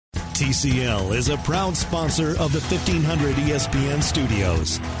TCL is a proud sponsor of the 1500 ESPN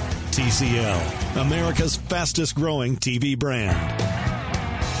studios. TCL, America's fastest growing TV brand.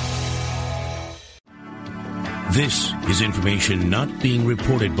 This is information not being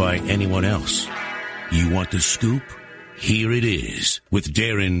reported by anyone else. You want the scoop? Here it is with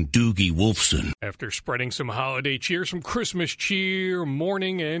Darren Doogie Wolfson. After spreading some holiday cheer, some Christmas cheer,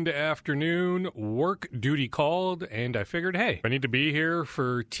 morning and afternoon, work duty called, and I figured, hey, I need to be here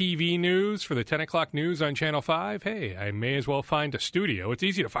for TV news, for the 10 o'clock news on Channel 5. Hey, I may as well find a studio. It's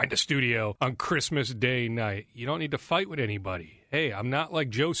easy to find a studio on Christmas Day night. You don't need to fight with anybody. Hey, I'm not like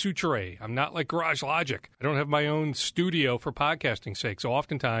Joe Suchere. I'm not like Garage Logic. I don't have my own studio for podcasting's sake, so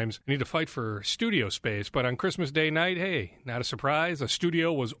oftentimes I need to fight for studio space. But on Christmas Day night, hey, not a surprise, a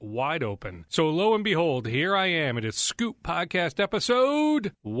studio was wide open. So lo and behold, here I am. It is Scoop Podcast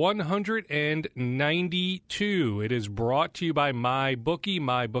episode 192. It is brought to you by MyBookie,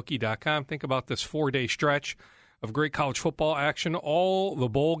 mybookie.com. Think about this 4-day stretch of great college football action, all the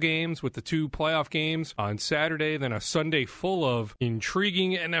bowl games with the 2 playoff games on Saturday, then a Sunday full of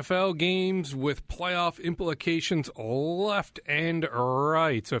intriguing NFL games with playoff implications left and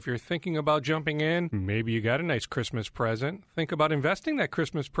right. So if you're thinking about jumping in, maybe you got a nice Christmas present. Think about investing that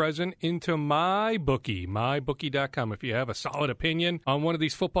Christmas present into MyBookie, mybookie.com. If you have a solid opinion on one of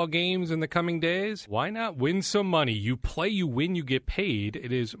these football games in the coming days, why not win some money? You play, you win, you get paid.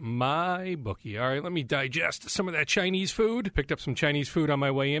 It is MyBookie. All right, let me digest some of that Chinese food. Picked up some Chinese food on my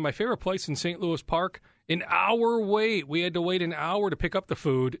way in. My favorite place in St. Louis Park. An hour wait. We had to wait an hour to pick up the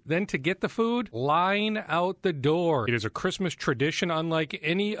food. Then to get the food, line out the door. It is a Christmas tradition unlike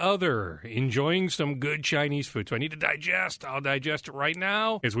any other. Enjoying some good Chinese food. So I need to digest. I'll digest it right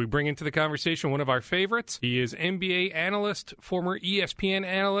now as we bring into the conversation one of our favorites. He is NBA analyst, former ESPN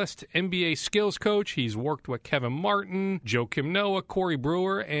analyst, NBA skills coach. He's worked with Kevin Martin, Joe Kim Noah, Corey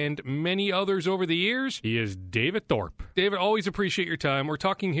Brewer, and many others over the years. He is David Thorpe. David, always appreciate your time. We're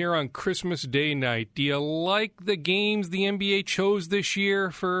talking here on Christmas Day night. Do you like the games the NBA chose this year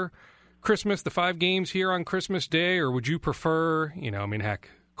for Christmas, the 5 games here on Christmas Day, or would you prefer, heck,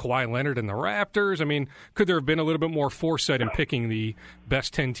 Kawhi Leonard and the Raptors? I mean, could there have been a little bit more foresight in picking the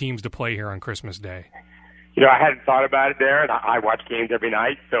best 10 teams to play here on Christmas Day? I hadn't thought about it there, and I watch games every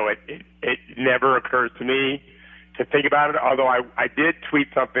night, so it never occurs to me to think about it, although I did tweet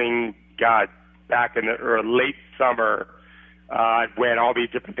something, back in the late summer, when all these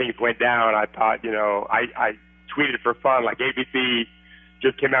different things went down. I thought, I tweeted for fun, like ABC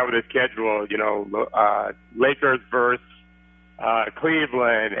just came out with a schedule, Lakers versus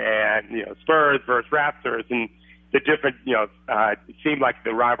Cleveland and, Spurs versus Raptors, and the different, it seemed like the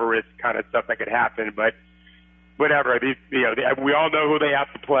rivalrous kind of stuff that could happen, but whatever. These, we all know who they have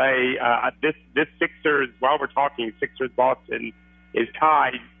to play. This Sixers, while we're talking, Sixers-Boston is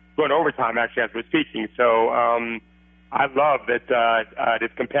tied, going overtime, actually, as we're speaking. So, I love that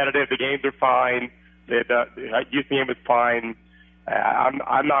it's competitive. The games are fine. The youth game is fine.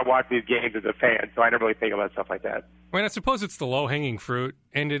 I'm not watching these games as a fan, so I don't really think about stuff like that. Well, I suppose it's the low-hanging fruit,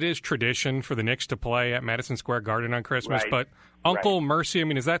 and it is tradition for the Knicks to play at Madison Square Garden on Christmas. Right. But Uncle Mercy,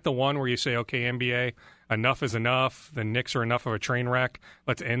 is that the one where you say, okay, NBA, enough is enough. The Knicks are enough of a train wreck.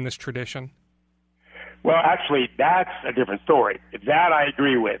 Let's end this tradition? Well, actually, that's a different story. That I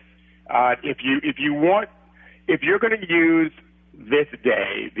agree with. If you're going to use this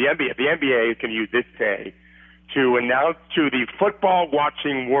day, the NBA can use this day to announce to the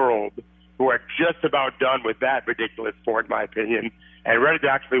football-watching world, who are just about done with that ridiculous sport, in my opinion, and ready to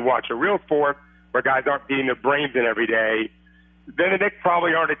actually watch a real sport where guys aren't beating their brains in every day, then the Knicks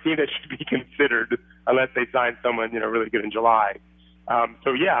probably aren't a team that should be considered unless they sign someone really good in July. I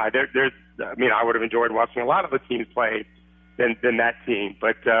would have enjoyed watching a lot of the teams play than that team,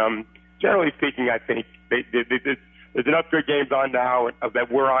 but generally speaking, I think there's enough good games on now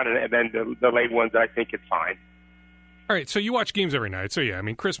that we're on, and then the late ones, I think it's fine. All right, so you watch games every night. So,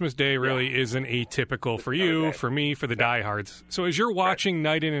 Christmas Day really isn't atypical for you, for me, for the diehards. So as you're watching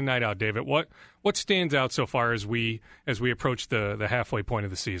night in and night out, David, what stands out so far as we approach the halfway point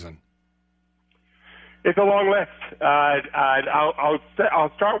of the season? It's a long list. I'll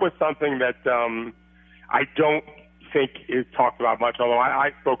start with something that I don't think is talked about much, although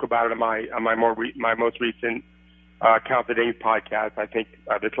I spoke about it on my most recent Count the Days podcast, I think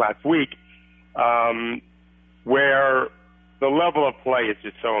this last week, where the level of play is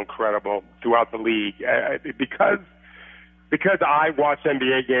just so incredible throughout the league. Because I watch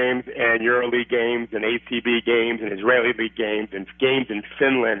NBA games and EuroLeague games and ACB games and Israeli League games and games in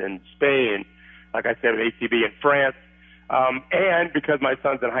Finland and Spain, like I said, with ACB in France, and because my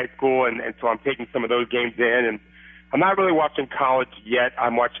son's in high school and so I'm taking some of those games in, and I'm not really watching college yet.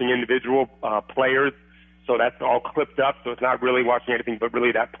 I'm watching individual players, so that's all clipped up. So it's not really watching anything but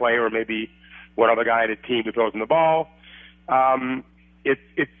really that player or maybe one other guy in a team who throws in the ball.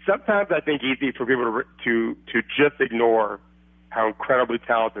 It's sometimes I think easy for people to just ignore how incredibly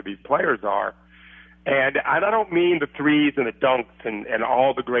talented these players are. And I don't mean the threes and the dunks and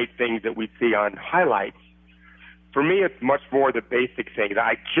all the great things that we see on highlights. For me, it's much more the basic things.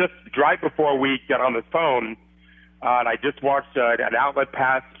 I just, right before we got on the phone, and I just watched an outlet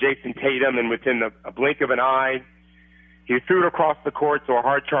pass to Jason Tatum, and within a blink of an eye, he threw it across the court to a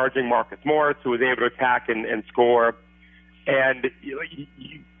hard-charging Marcus Morris, who was able to attack and score. And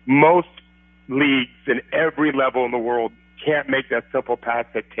most leagues in every level in the world can't make that simple pass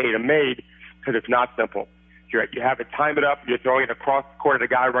that Tatum made because it's not simple. You have to time it up. You're throwing it across the court at a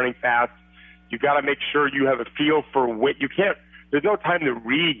guy running fast. You got to make sure you have a feel for what you can't. There's no time to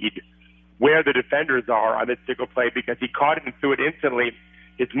read where the defenders are on this particular play because he caught it and threw it instantly.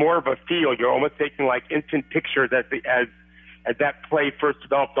 It's more of a feel. You're almost taking like instant pictures as that play first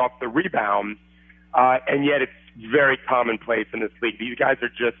developed off the rebound, and yet it's very commonplace in this league. These guys are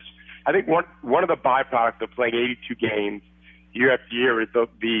just. I think one of the byproducts of playing 82 games year after year is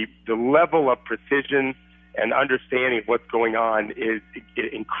the level of precision and understanding of what's going on is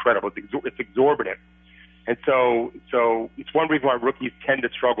incredible. It's exorbitant. And so it's one reason why rookies tend to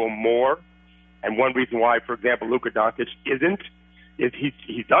struggle more, and one reason why, for example, Luka Doncic isn't, is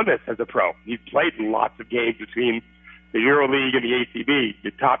he's done this as a pro. He's played in lots of games between the EuroLeague and the ACB,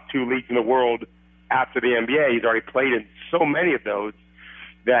 the top two leagues in the world after the NBA. He's already played in so many of those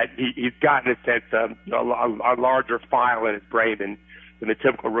that he's gotten a sense of a larger file in his brain than the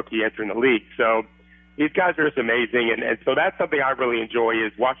typical rookie entering the league. So these guys are just amazing, and so that's something I really enjoy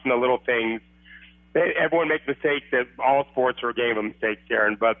is watching the little things. Everyone makes mistakes. That all sports are a game of mistakes,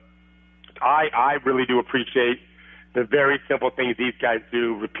 Darren, but I really do appreciate the very simple things these guys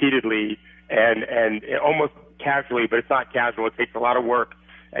do repeatedly and almost casually, but it's not casual. It takes a lot of work,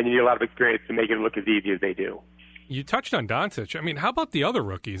 and you need a lot of experience to make it look as easy as they do. You touched on Doncic. I mean, how about the other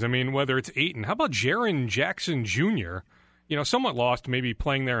rookies? I mean, whether it's Ayton, how about Jaren Jackson Jr.? Somewhat lost maybe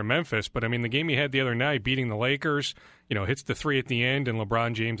playing there in Memphis, but I mean, the game he had the other night beating the Lakers, hits the three at the end in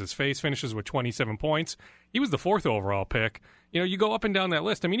LeBron James's face, finishes with 27 points. He was the 4th overall pick. You go up and down that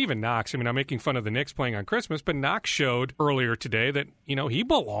list. I mean, even Knox. I mean, I'm making fun of the Knicks playing on Christmas, but Knox showed earlier today that, he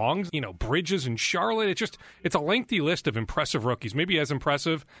belongs. Bridges and Charlotte. It's a lengthy list of impressive rookies, maybe as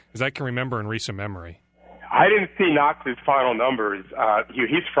impressive as I can remember in recent memory. I didn't see Knox's final numbers.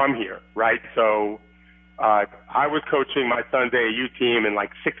 He's from here, right? So I was coaching my son's AAU team in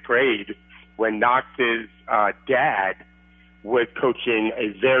like 6th grade when Knox's dad was coaching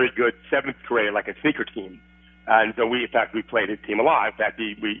a very good 7th grade, like a sneaker team. And so we played his team a lot. In fact,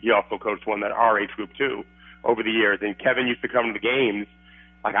 he also coached one that our age group too over the years. And Kevin used to come to the games.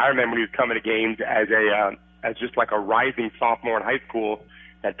 Like I remember he was coming to games as just like a rising sophomore in high school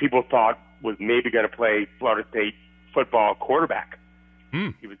that people thought was maybe going to play Florida State football quarterback.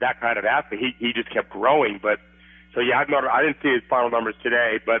 He was that kind of athlete. He just kept growing. But so yeah, I didn't see his final numbers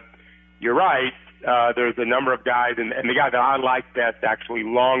today. But you're right. There's a number of guys, and the guy that I like best actually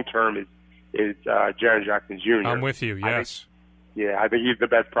long term is Jaren Jackson Jr. I'm with you. Yes. I think he's the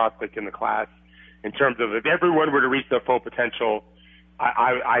best prospect in the class in terms of if everyone were to reach their full potential.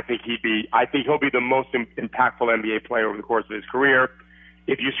 I think he'll be the most impactful NBA player over the course of his career.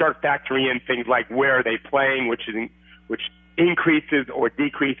 If you start factoring in things like where are they playing, which increases or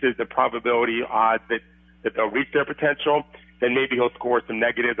decreases the probability odds that they'll reach their potential, then maybe he'll score some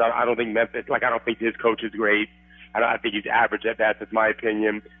negatives. I don't think Memphis, I don't think his coach is great. I think he's average at best, that's my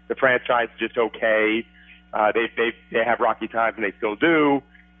opinion. The franchise is just okay. They have rocky times and they still do,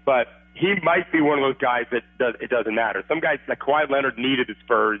 but he might be one of those guys that it doesn't matter. Some guys like Kawhi Leonard needed the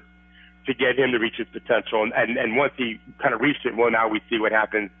Spurs to get him to reach his potential, and once he kind of reached it, well, now we see what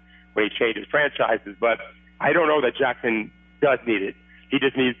happens when he changes franchises. But I don't know that Jackson does need it. He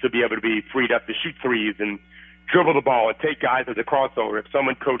just needs to be able to be freed up to shoot threes and dribble the ball and take guys as a crossover. If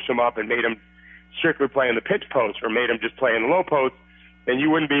someone coached him up and made him strictly play in the pitch post or made him just play in the low post, then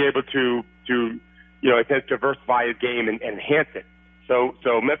you wouldn't be able to diversify his game and enhance it. So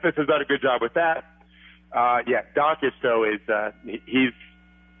Memphis has done a good job with that. Doncic though he's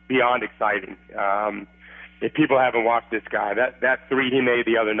beyond exciting. If people haven't watched this guy, that three he made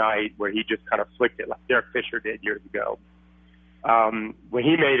the other night where he just kind of flicked it like Derek Fisher did years ago.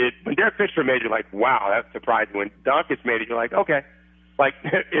 When Derek Fisher made it, you're like, wow, that's surprising. When Doncic made it, you're like, okay, like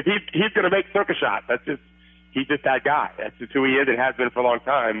if he's going to make circus shots, he's just that guy. That's just who he is and has been for a long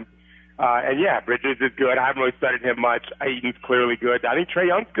time. Bridges is good. I haven't really studied him much. Ayton's clearly good. I think Trae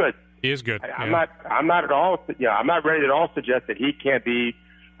Young's good. He is good. I'm not at all. I'm not ready to at all suggest that he can't be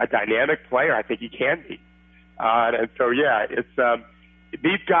a dynamic player. I think he can be. And so, it's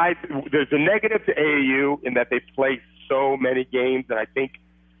these guys. There's a negative to AAU in that they play so many games, and I think,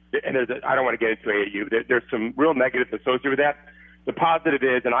 and I don't want to get into AAU. There's some real negatives associated with that. The positive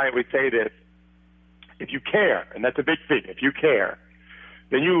is, and I always say this: if you care, and that's a big thing, if you care,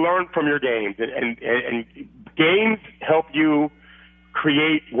 then you learn from your games, and games help you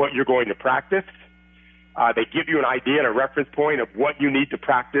create what you're going to practice. They give you an idea and a reference point of what you need to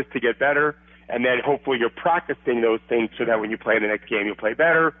practice to get better, and then hopefully you're practicing those things so that when you play in the next game, you'll play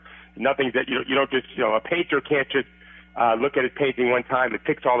better. Nothing that you don't just, a painter can't just look at his painting one time and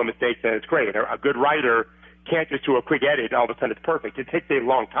fix all the mistakes and it's great. A good writer can't just do a quick edit and all of a sudden it's perfect. It takes a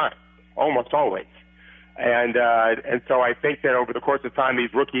long time, almost always. And so I think that over the course of time,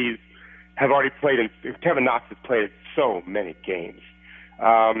 these rookies have already played Kevin Knox has played in so many games.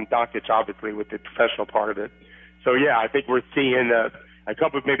 Doncic, obviously, with the professional part of it. So, I think we're seeing a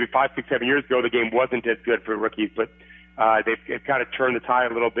couple of maybe 5, 6, 7 years ago, the game wasn't as good for rookies, but they've kind of turned the tide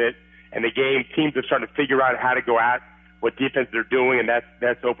a little bit. And the game, teams are starting to figure out how to go at what defense they're doing, and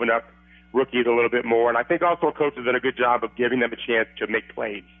that's opened up rookies a little bit more. And I think also coaches have done a good job of giving them a chance to make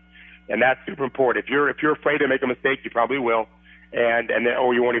plays. And that's super important. If you're afraid to make a mistake, you probably will,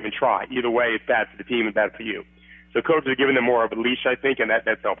 or you won't even try. Either way, it's bad for the team and bad for you. So coaches are giving them more of a leash, I think, and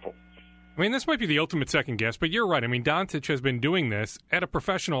that's helpful. I mean, this might be the ultimate second guess, but you're right. I mean, Doncic has been doing this at a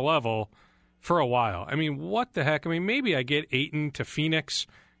professional level for a while. I mean, what the heck? I mean, maybe I get Ayton to Phoenix,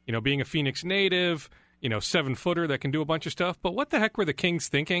 being a Phoenix native, 7-footer that can do a bunch of stuff. But what the heck were the Kings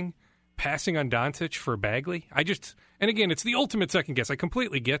thinking, passing on Doncic for Bagley? And again, it's the ultimate second guess. I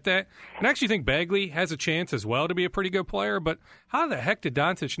completely get that. And I actually think Bagley has a chance as well to be a pretty good player. But how the heck did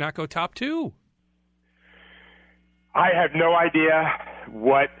Doncic not go top 2? I have no idea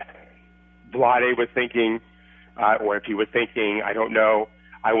what Vlade was thinking, or if he was thinking. I don't know.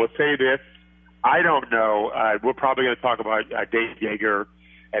 I will say this. I don't know. We're probably going to talk about Dave Yeager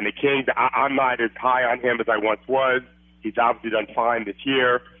and the Kings. I'm not as high on him as I once was. He's obviously done fine this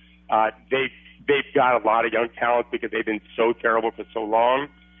year. They've got a lot of young talent because they've been so terrible for so long.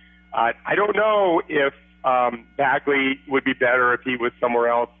 I don't know if Bagley would be better if he was somewhere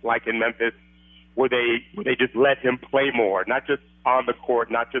else, like in Memphis, where they just let him play more, not just on the court,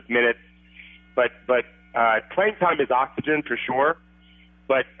 not just minutes, but playing time is oxygen for sure.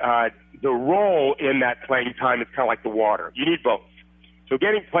 But the role in that playing time is kind of like the water. You need both. So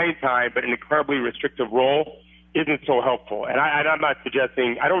getting playing time, but an incredibly restrictive role, isn't so helpful. And I'm not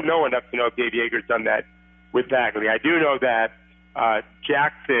suggesting, I don't know enough to know if Dave Yeager's done that with Bagley. I do know that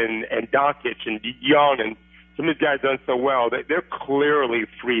Jackson and Doncic and Young and some of these guys done so well that they're clearly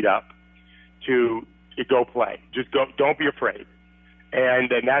freed up to go play. Just go. Don't be afraid.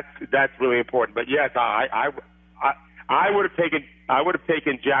 And that's really important. But yes, I would have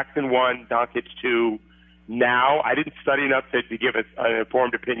taken Jackson 1, Doncic 2. Now I didn't study enough to give an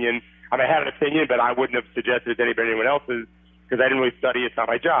informed opinion. I mean, I had an opinion, but I wouldn't have suggested it to anyone else's because I didn't really study. It's not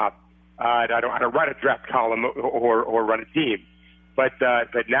my job. I don't write a draft column or run a team. But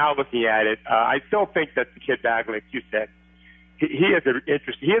now looking at it, I still think that the kid Bagley, like you said, he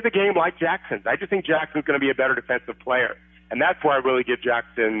has a game like Jackson's. I just think Jackson's going to be a better defensive player, and that's where I really give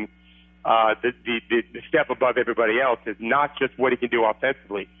Jackson the step above everybody else. Is not just what he can do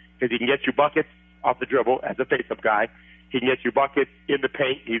offensively, because he can get you buckets off the dribble as a face-up guy. He can get you buckets in the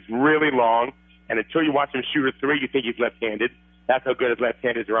paint. He's really long, and until you watch him shoot a three, you think he's left-handed. That's how good his left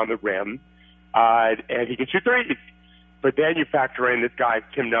hand is around the rim, and he can shoot threes. But then you factor in this guy,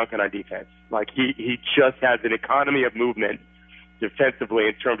 Tim Duncan, on defense. Like he just has an economy of movement defensively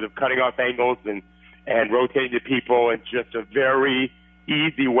in terms of cutting off angles and rotating to people, and just a very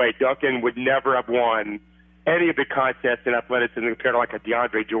easy way. Duncan would never have won any of the contests in athleticism compared to like a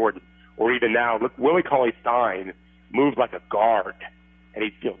DeAndre Jordan, or even now, look, Willie Cauley-Stein moves like a guard, and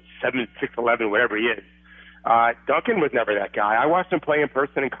he's 7'6", 11", whatever he is. Duncan was never that guy. I watched him play in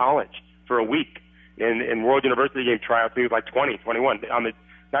person in college for a week in World University game tryouts. He was like 20, 21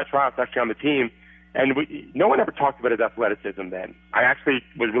 not tryouts, actually on the team. And no one ever talked about his athleticism then. I actually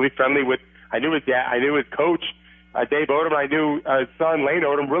was really friendly with, I knew his dad, I knew his coach, Dave Odom. I knew his son, Lane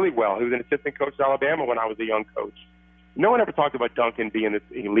Odom, really well. He was an assistant coach at Alabama when I was a young coach. No one ever talked about Duncan being this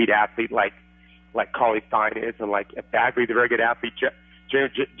elite athlete like Cauley-Stein is, and like Bagley's a very good athlete.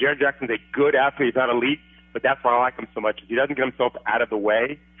 Jaren Jackson's a good athlete. He's not elite, but that's why I like him so much. He doesn't get himself out of the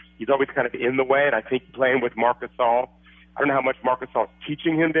way. He's always kind of in the way, and I think playing with Marc Gasol, I don't know how much Marc Gasol is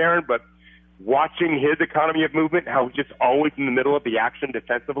teaching him, Darren, but watching his economy of movement, how he's just always in the middle of the action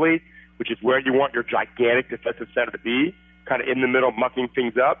defensively, which is where you want your gigantic defensive center to be, kind of in the middle, mucking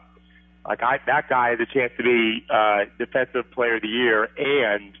things up. that guy has a chance to be Defensive Player of the Year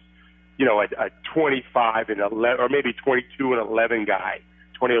and, a 25 and 11, or maybe 22 and 11 guy,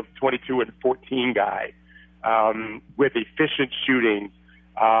 22 and 14 guy, with efficient shooting.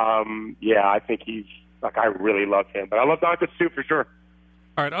 I think he's I really love him, but I love Doncic too for sure.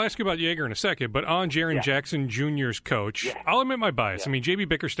 All right, I'll ask you about Jaeger in a second, but on Jaren Jackson Jr.'s coach, I'll admit my bias. I mean, J.B.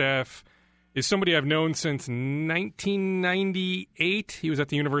 Bickerstaff is somebody I've known since 1998. He was at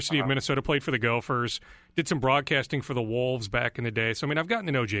the University of Minnesota, played for the Gophers, did some broadcasting for the Wolves back in the day. So, I mean, I've gotten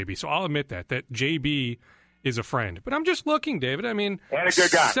to know J.B., so I'll admit that J.B. is a friend. But I'm just looking, David. I mean, and a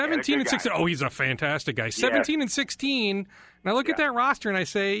good guy. 17 and 16. Oh, he's a fantastic guy. 17 and 16. And I look at that roster and I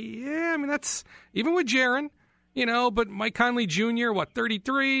say, I mean, that's even with Jaren. But Mike Conley Jr.,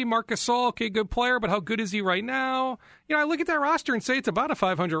 33? Marc Gasol, okay, good player, but how good is he right now? I look at that roster and say it's about a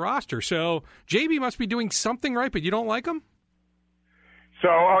 500 roster. So JB must be doing something right, but you don't like him? So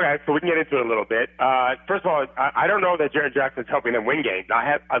we can get into it a little bit. First of all, I don't know that Jaren Jackson's helping them win games.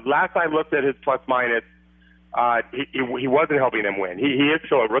 Last I looked at his plus-minus, he wasn't helping them win. He is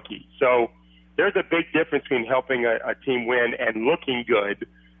still a rookie. So there's a big difference between helping a team win and looking good.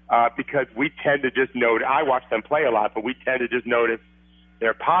 Because we tend to just note, I watch them play a lot, but we tend to just notice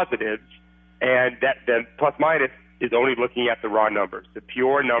their positives, and that the plus minus is only looking at the raw numbers, the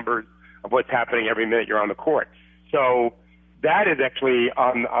pure numbers of what's happening every minute you're on the court. So that is actually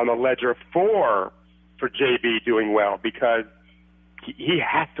on the ledger for JB doing well, because he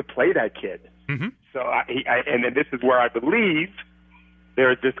has to play that kid. Mm-hmm. So and then this is where I believe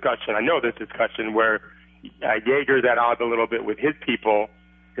there is discussion. I know there's discussion where Jaeger's at odds a little bit with his people,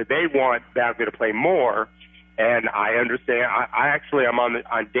 because they want Bagley to play more, and I understand. I actually am on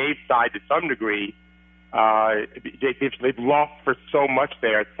Dave's side to some degree. They've lost for so much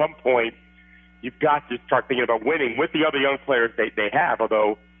there. At some point, you've got to start thinking about winning with the other young players they have.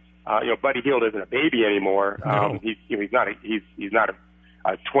 Although, Buddy Hield isn't a baby anymore. No. He's not a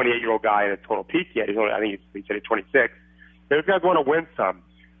 28-year-old guy in a total peak yet. I think he said he's 26. Those guys want to win some,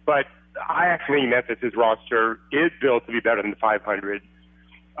 but I actually think Memphis' roster is built to be better than the 500.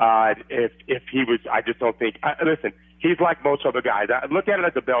 If he was, I just don't think. Listen, he's like most other guys. Look at it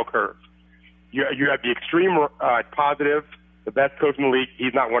as a bell curve. You have the extreme positive, the best coach in the league.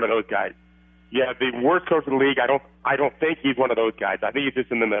 He's not one of those guys. You have the worst coach in the league. I don't think he's one of those guys. I think he's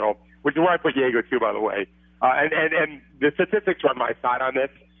just in the middle, which is where I put Jaeger too, by the way. And the statistics are on my side on this.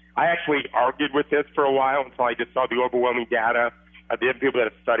 I actually argued with this for a while until I just saw the overwhelming data of the people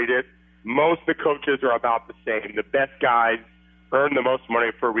that have studied it. Most of the coaches are about the same. The best guys earn the most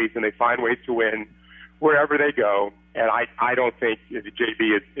money for a reason. They find ways to win wherever they go, and I don't think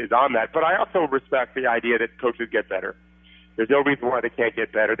JB is on that. But I also respect the idea that coaches get better. There's no reason why they can't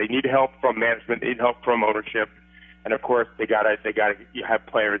get better. They need help from management. They need help from ownership, and of course they gotta have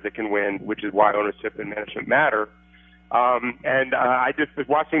players that can win, which is why ownership and management matter. I just was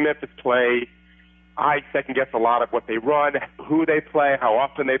watching Memphis play. I second guess a lot of what they run, who they play, how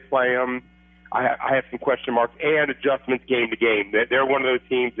often they play them. I have some question marks and adjustments game to game. They're one of those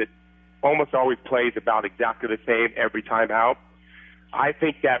teams that almost always plays about exactly the same every time out. I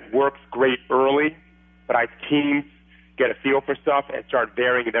think that works great early, but as teams get a feel for stuff and start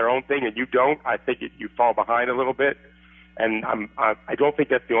varying their own thing, and you don't, I think you fall behind a little bit. And I don't think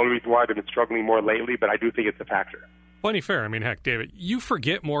that's the only reason why they've been struggling more lately, but I do think it's a factor. Plenty fair. I mean, heck, David, you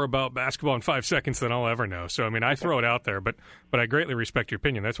forget more about basketball in 5 seconds than I'll ever know. So, I mean, I throw it out there, but I greatly respect your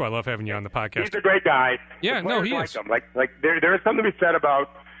opinion. That's why I love having you on the podcast. He's a great guy. Yeah, no, he is. Like there is something to be said about,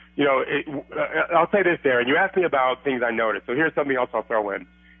 I'll say this, Darren. You asked me about things I noticed. So here's something else I'll throw in.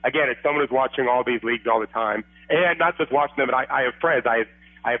 Again, as someone who's watching all these leagues all the time, and not just watching them, but I have friends. I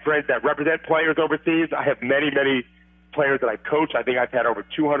have friends that represent players overseas. I have many, many players that I coach. I think I've had over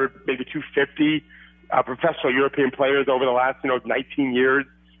 200, maybe 250 professional European players over the last 19 years,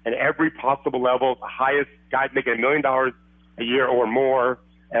 and every possible level, the highest guys making $1 million a year or more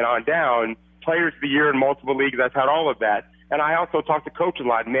and on down, players of the year in multiple leagues. I've had all of that. And I also talk to coaches a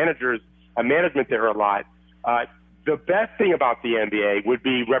lot, managers, management there a lot. The best thing about the NBA would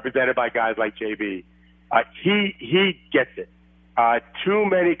be represented by guys like JB. He gets it. Too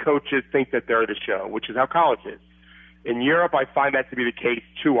many coaches think that they're the show, which is how college is. In Europe, I find that to be the case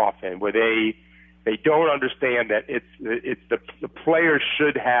too often, where they don't understand that it's the players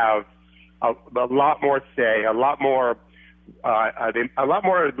should have a lot more say, a lot more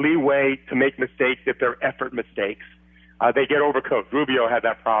leeway to make mistakes if they're effort mistakes. They get overcoached. Rubio had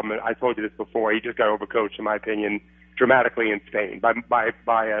that problem. I told you this before. He just got overcoached, in my opinion, dramatically in Spain by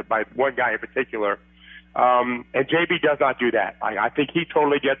one guy in particular. And JB does not do that. I think he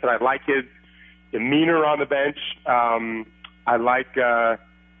totally gets it. I like his demeanor on the bench. I like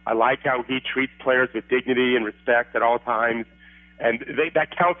I like how he treats players with dignity and respect at all times. And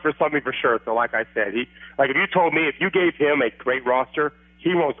that counts for something for sure. So like I said, if you told me if you gave him a great roster,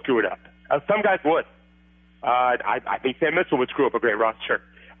 he won't screw it up. Some guys would. I think Sam Mitchell would screw up a great roster.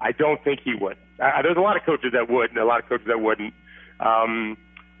 I don't think he would. There's a lot of coaches that would and a lot of coaches that wouldn't.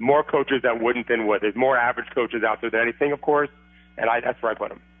 More coaches that wouldn't than would. There's more average coaches out there than anything, of course, and that's where I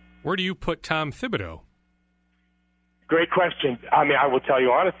put him. Where do you put Tom Thibodeau? Great question. I mean, I will tell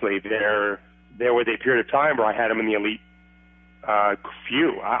you honestly, there was a period of time where I had him in the elite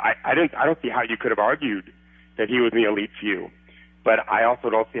few. I don't see how you could have argued that he was in the elite few, but I also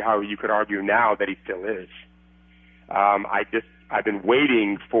don't see how you could argue now that he still is. I've been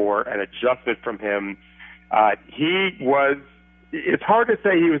waiting for an adjustment from him. It's hard to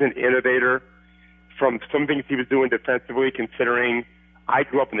say he was an innovator from some things he was doing defensively, considering I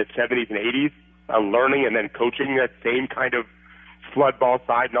grew up in the 70s and 80s, learning and then coaching that same kind of flood ball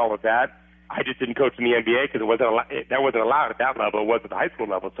side and all of that. I just didn't coach in the NBA because that wasn't allowed at that level. It was at the high school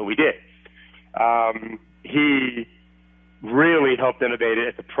level, so we did. He really helped innovate it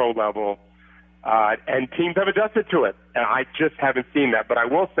at the pro level, and teams have adjusted to it, and I just haven't seen that. But I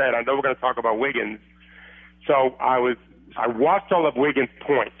will say, and I know we're going to talk about Wiggins, so I watched all of Wiggins'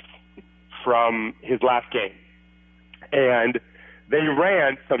 points from his last game, and they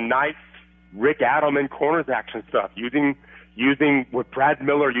ran some nice Rick Adelman corners action stuff using what Brad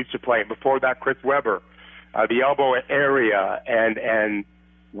Miller used to play. Before that, Chris Webber, the elbow area, and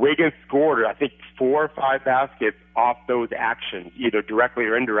Wiggins scored, I think, 4 or 5 baskets off those actions, either directly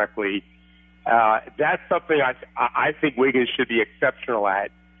or indirectly. That's something I think Wiggins should be exceptional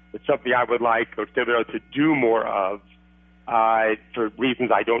at. It's something I would like Coach Thibodeau to do more of for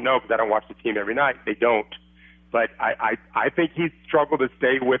reasons I don't know because I don't watch the team every night. They don't. But I think he's struggled to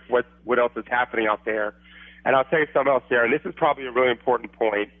stay with what else is happening out there. And I'll tell you something else there, and this is probably a really important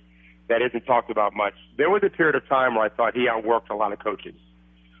point that isn't talked about much. There was a period of time where I thought he outworked a lot of coaches.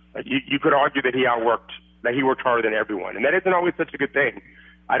 You could argue that he worked harder than everyone, and that isn't always such a good thing.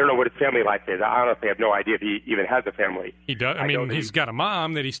 I don't know what his family life is. I honestly have no idea if he even has a family. He does. I mean, he's got a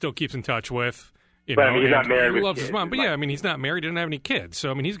mom that he still keeps in touch with. He's not married. He loves his mom. But, yeah, I mean, he's not married. He doesn't have any kids. So,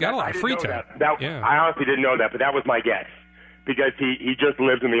 I mean, he's got a lot of free time. I honestly didn't know that, but that was my guess because he just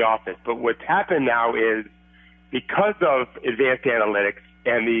lives in the office. But what's happened now is because of advanced analytics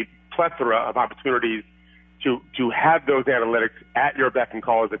and the plethora of opportunities to have those analytics at your beck and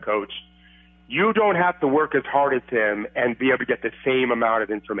call as a coach, you don't have to work as hard as him and be able to get the same amount of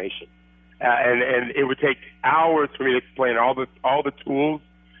information. And it would take hours for me to explain all the tools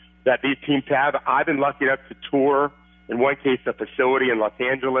that these teams have. I've been lucky enough to tour, in one case, a facility in Los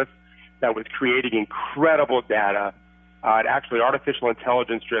Angeles that was creating incredible data, actually artificial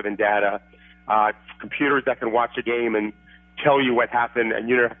intelligence-driven data, computers that can watch a game and tell you what happened, and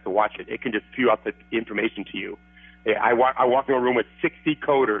you don't have to watch it. It can just spew out the information to you. I walk in a room with 60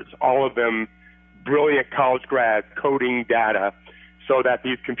 coders, all of them brilliant college grads coding data so that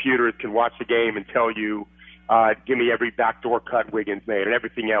these computers can watch the game and tell you, give me every backdoor cut Wiggins made and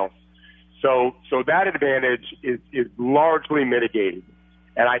everything else. So that advantage is largely mitigated.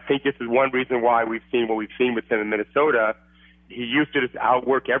 And I think this is one reason why we've seen what we've seen with him in Minnesota. He used to just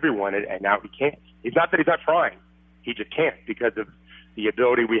outwork everyone, and now he can't. It's not that he's not trying. He just can't because of the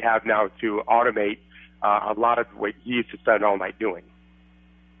ability we have now to automate a lot of what he used to spend all night doing.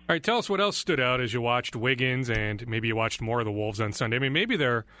 All right, tell us what else stood out as you watched Wiggins and maybe you watched more of the Wolves on Sunday. I mean, maybe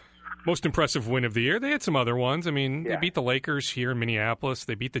their most impressive win of the year. They had some other ones. I mean, They beat the Lakers here in Minneapolis.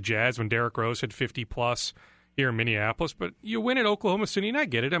 They beat the Jazz when Derrick Rose had 50-plus here in Minneapolis. But you win at Oklahoma City, and I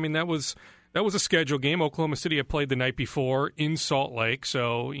get it. I mean, that was a scheduled game. Oklahoma City had played the night before in Salt Lake,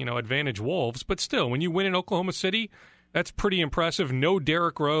 so, advantage Wolves. But still, when you win in Oklahoma City, that's pretty impressive. No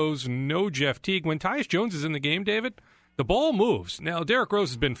Derrick Rose, no Jeff Teague. When Tyus Jones is in the game, David, the ball moves. Now, Derrick Rose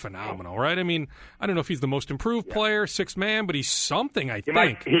has been phenomenal, right? I mean, I don't know if he's the most improved player, sixth man, but he's something, I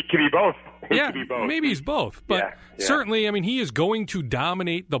think. He could be both. Maybe he's both. But certainly, I mean, he is going to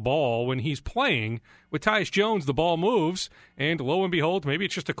dominate the ball when he's playing. With Tyus Jones, the ball moves, and lo and behold, maybe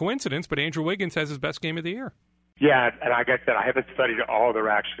it's just a coincidence, but Andrew Wiggins has his best game of the year. Yeah, and like I said, I haven't studied all their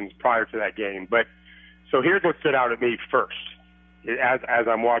actions prior to that game. But so here's what stood out at me first, as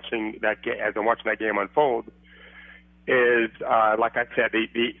I'm watching that game unfold. Is like I said,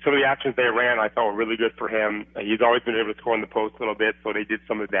 some of the actions they ran I thought were really good for him. He's always been able to score in the post a little bit, so they did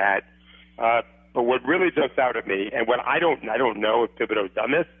some of that. But what really jumps out at me, and what I don't know if Thibodeau's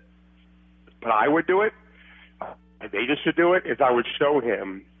done this, but I would do it. They just should do it. Is I would show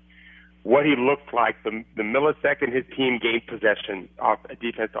him what he looked like the millisecond his team gained possession off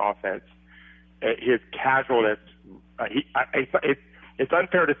defense to offense. His casualness. it's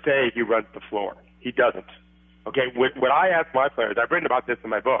unfair to say he runs the floor. He doesn't. Okay, what I ask my players, I've written about this in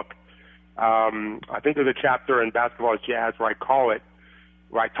my book. I think there's a chapter in Basketball is Jazz where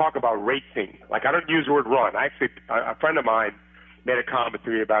I talk about racing. Like, I don't use the word run. A friend of mine made a comment to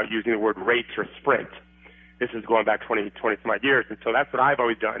me about using the word race or sprint. This is going back 20 some odd years, and so that's what I've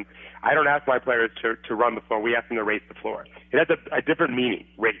always done. I don't ask my players to run the floor. We ask them to race the floor. It has a different meaning,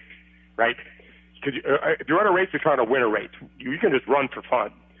 race, right? Because if you run a race, you're trying to win a race. You can just run for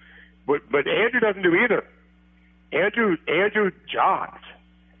fun. But Andrew doesn't do either. Andrew jogs.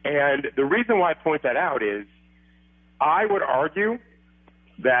 And the reason why I point that out is I would argue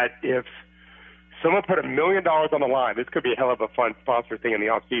that if someone put $1 million on the line, this could be a hell of a fun sponsor thing in the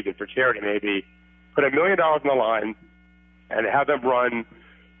off season for charity maybe, put $1 million on the line and have them run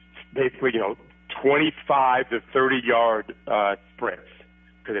basically, 25 to 30-yard sprints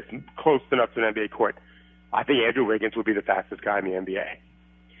because it's close enough to an NBA court. I think Andrew Wiggins would be the fastest guy in the NBA.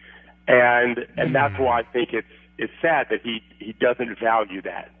 And that's why I think it's sad that he doesn't value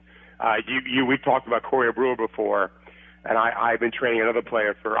that. We've talked about Corey Brewer before, and I've been training another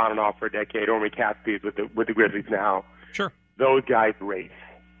player for on and off for a decade, Omri Caspies with the Grizzlies now. Sure. Those guys race.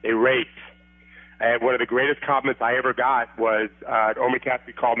 They race. And one of the greatest compliments I ever got was Omri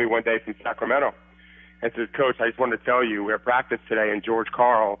Caspies called me one day from Sacramento and says, "Coach, I just wanted to tell you, we're at practice today, and George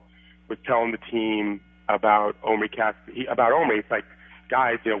Karl was telling the team about Omri Caspies. About Omri, it's like,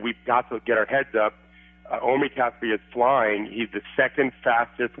 guys, we've got to get our heads up. Omri Caspies is flying. He's the second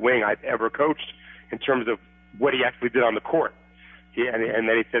fastest wing I've ever coached in terms of what he actually did on the court." And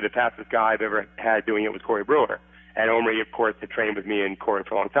then he said the fastest guy I've ever had doing it was Corey Brewer. And Omri, of course, had trained with me and Corey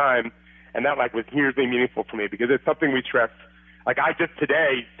for a long time. And that was hugely meaningful for me because it's something we stress. Like, I just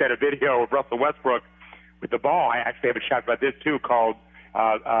today sent a video of Russell Westbrook with the ball. I actually have a chat about this too called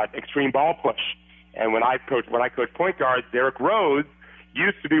Extreme Ball Push. And when I coached point guards, Derrick Rose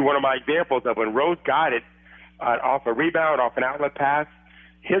used to be one of my examples of when Rose got it off a rebound, off an outlet pass,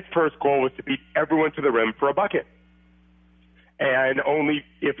 his first goal was to beat everyone to the rim for a bucket. And only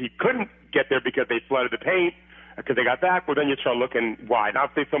if he couldn't get there because they flooded the paint, because they got back, well, then you start looking wide. Now,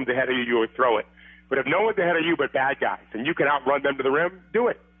 if say someone's ahead of you, you would throw it. But if no one's ahead of you but bad guys, and you can outrun them to the rim, do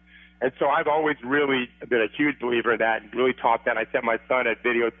it. And so I've always really been a huge believer in that and really taught that. I sent my son a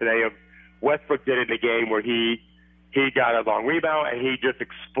video today of Westbrook did it in a game where he got a long rebound and he just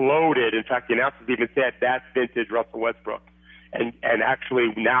exploded. In fact, the announcers even said that's vintage Russell Westbrook. And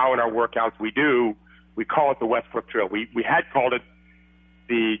actually now in our workouts we call it the Westbrook drill. We had called it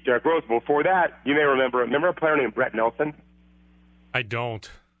the Derrick Rose. Before that, you may remember a player named Brett Nelson? I don't.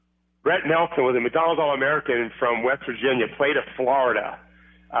 Brett Nelson was a McDonald's All-American from West Virginia, played at Florida.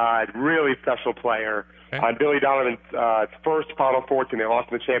 Really special player. Okay. On Billy Donovan's first Final Four team, they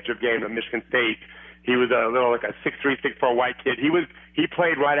lost in the championship game at Michigan State. He was a 6'3", 6'4" white kid. He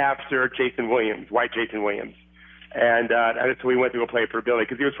played right after Jason Williams, white Jason Williams. And so we went to go play for Billy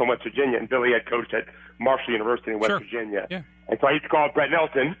because he was from West Virginia, and Billy had coached at Marshall University in West Virginia. Yeah. And so I used to call it Brett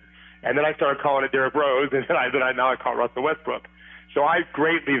Nelson, and then I started calling it Derrick Rose, and then now I call it Russell Westbrook. So I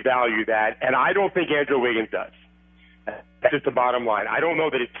greatly value that, and I don't think Andrew Wiggins does. That's just the bottom line. I don't know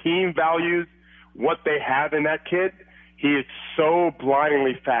that his team values what they have in that kid. He is so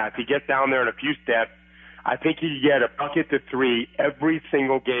blindingly fast. He gets down there in a few steps. I think he could get a bucket to three every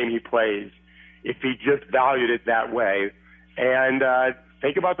single game he plays if he just valued it that way. And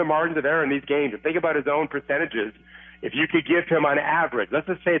think about the margins of error in these games. And think about his own percentages. If you could give him on average, let's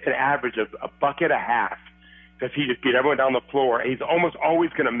just say it's an average of a bucket a half, because he just beat everyone down the floor. He's almost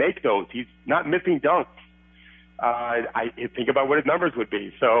always going to make those. He's not missing dunks. I think about what his numbers would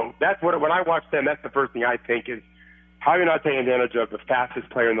be. So that's when I watch them, that's the first thing I think is how you're not taking advantage of the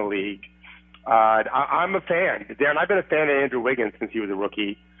fastest player in the league. I'm a fan. Dan, I've been a fan of Andrew Wiggins since he was a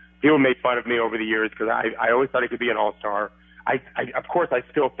rookie. People made fun of me over the years because I always thought he could be an all-star. Of course, I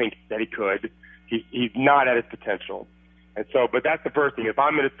still think that he could. He's not at his potential. And so, but that's the first thing. If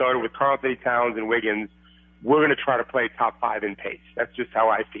I'm Minnesota with Karl-Anthony Towns and Wiggins, we're going to try to play top five in pace. That's just how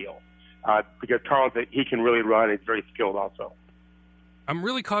I feel. Because Karl-Anthony, he can really run. He's very skilled also. I'm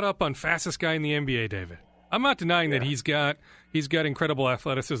really caught up on fastest guy in the NBA, David. I'm not denying that he's got incredible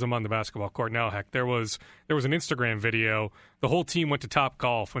athleticism on the basketball court. Now, heck, there was an Instagram video. The whole team went to Top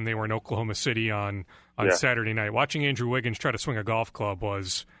Golf when they were in Oklahoma City on Saturday night. Watching Andrew Wiggins try to swing a golf club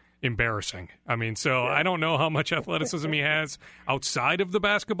was embarrassing. I mean, I don't know how much athleticism he has outside of the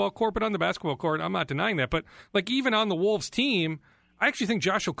basketball court, but on the basketball court, I'm not denying that. But like even on the Wolves team, I actually think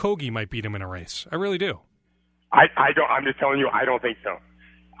Josh Okogie might beat him in a race. I really do. I don't. I'm just telling you, I don't think so.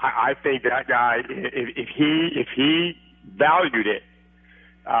 I think that guy, if he valued it,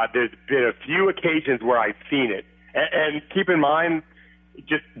 there's been a few occasions where I've seen it. And keep in mind,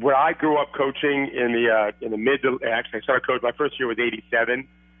 just where I grew up coaching in the mid to, actually I started coaching, my first year was 87,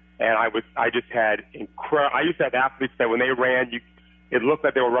 and I just had I used to have athletes that when they ran, it looked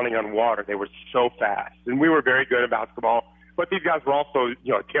like they were running on water. They were so fast, and we were very good at basketball. But these guys were also,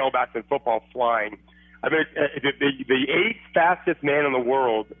 tailbacks in football, flying. I mean, the eighth fastest man in the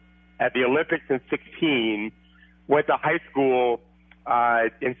world at the Olympics in 16 went to high school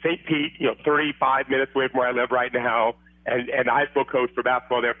in St. Pete, 35 minutes away from where I live right now, and the high school coach for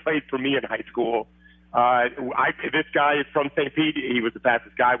basketball there played for me in high school. This guy is from St. Pete. He was the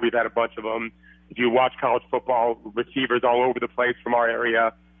fastest guy. We've had a bunch of them. If you watch college football, receivers all over the place from our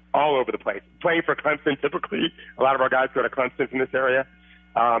area, all over the place. Playing for Clemson, typically, a lot of our guys go to Clemson from this area,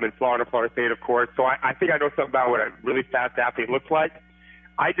 in Florida State, of course. So I think I know something about what a really fast athlete looks like.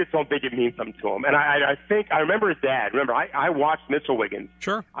 I just don't think it means something to him. And I think I remember his dad. Remember, I watched Mitchell Wiggins.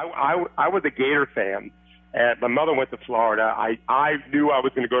 Sure. I was a Gator fan, and my mother went to Florida. I knew I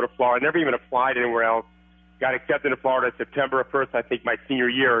was going to go to Florida. I never even applied anywhere else. Got accepted to Florida September 1st, I think, my senior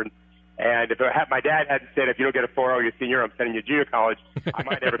year. And if my dad hadn't said, if you don't get a 4.0 your senior, I'm sending you to junior college, I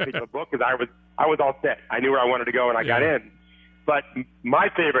might never pick up a book because I was all set. I knew where I wanted to go, and I got in. But my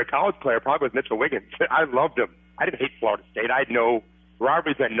favorite college player probably was Mitchell Wiggins. I loved him. I didn't hate Florida State. I had no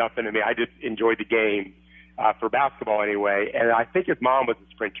rivalries, meant nothing to me. I just enjoyed the game for basketball anyway. And I think his mom was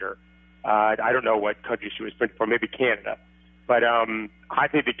a sprinter. I don't know what country she was sprinting for, maybe Canada. But I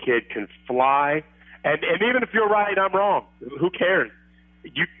think the kid can fly. And even if you're right, I'm wrong. Who cares?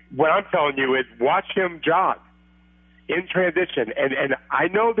 What I'm telling you is watch him jog in transition. And I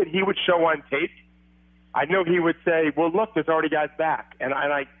know that he would show on tape. I know he would say, well, look, there's already guys back. And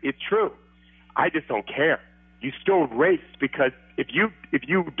it's true. I just don't care. You still race, because if you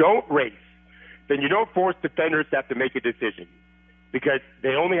don't race, then you don't force defenders to have to make a decision, because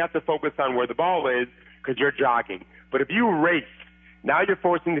they only have to focus on where the ball is because you're jogging. But if you race, now you're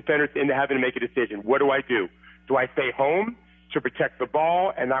forcing defenders into having to make a decision. What do I do? Do I stay home to protect the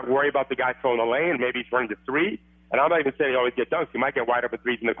ball and not worry about the guy throwing the lane? Maybe he's running to three. And I'm not even saying he always get dunks. He might get wide open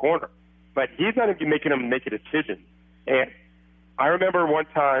threes in the corner. But he's not even making them make a decision. And I remember one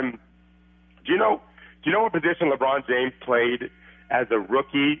time, do you know what position LeBron James played as a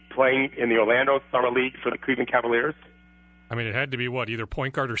rookie playing in the Orlando Summer League for the Cleveland Cavaliers? I mean, it had to be either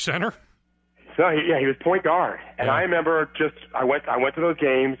point guard or center? So he was point guard. And I remember I went to those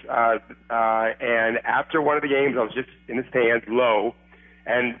games, and after one of the games, I was just in the stands low,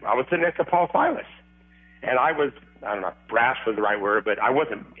 and I was sitting next to Paul Silas. And I don't know, brash was the right word, but I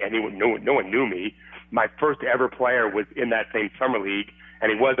wasn't anyone. No one knew me. My first ever player was in that same summer league,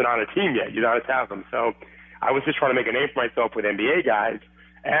 and he wasn't on a team yet. He's on a Tasman. So I was just trying to make a name for myself with NBA guys,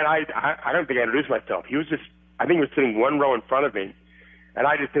 and I don't think I introduced myself. I think he was sitting one row in front of me, and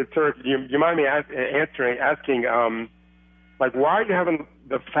I just said, sir, you mind me asking, why are you having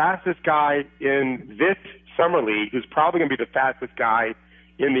the fastest guy in this summer league, who's probably going to be the fastest guy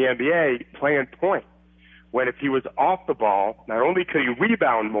in the NBA, playing point? When if he was off the ball, not only could he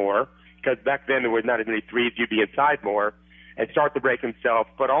rebound more, because back then there were not as many threes, you'd be inside more, and start to break himself,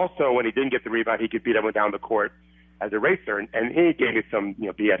 but also when he didn't get the rebound, he could beat everyone down the court as a racer. And he gave me some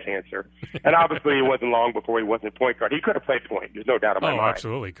BS answer. And obviously it wasn't long before he wasn't point guard. He could have played point. There's no doubt in my mind. Oh,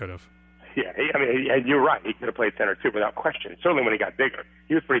 absolutely could have. Yeah, and you're right. He could have played center, too, without question. Certainly when he got bigger.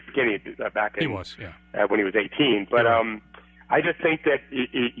 He was pretty skinny back in. He was, yeah. When he was 18. But I just think that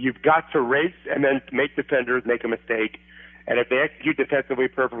you've got to race and then make defenders make a mistake. And if they execute defensively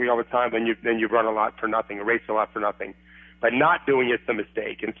perfectly all the time, then you run a lot for nothing, or race a lot for nothing. But not doing it's a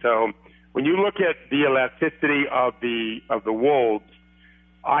mistake. And so when you look at the elasticity of the Wolves,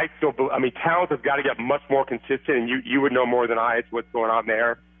 talent has got to get much more consistent, and you would know more than I as what's going on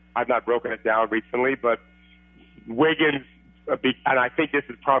there. I've not broken it down recently, but Wiggins, and I think this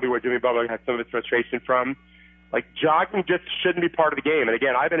is probably where Jimmy Butler has some of his frustration from. Jogging just shouldn't be part of the game. And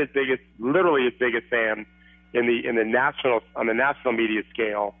again, I've been literally his biggest fan on the national media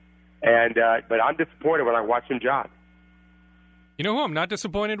scale. And but I'm disappointed when I watch him jog. You know who I'm not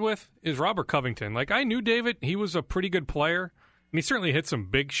disappointed with is Robert Covington. I knew David; he was a pretty good player, and he certainly hit some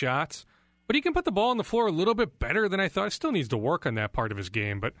big shots. But he can put the ball on the floor a little bit better than I thought. He still needs to work on that part of his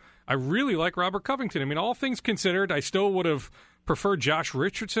game. But I really like Robert Covington. I mean, all things considered, I still would have preferred Josh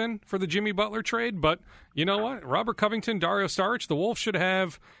Richardson for the Jimmy Butler trade. But you know what? Robert Covington, Dario Saric, the Wolves should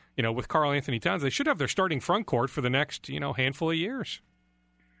have, with Karl Anthony Towns, they should have their starting front court for the next, handful of years.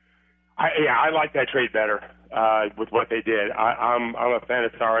 I like that trade better with what they did. I'm a fan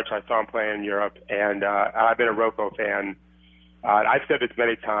of Saric. I saw him play in Europe, and I've been a Rocco fan. I've said this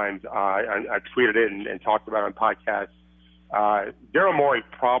many times. I've tweeted it and talked about it on podcasts. Daryl Morey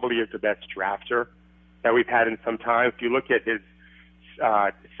probably is the best drafter that we've had in some time. If you look at his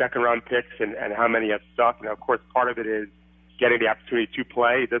second-round picks and how many have stuck. And, of course, part of it is getting the opportunity to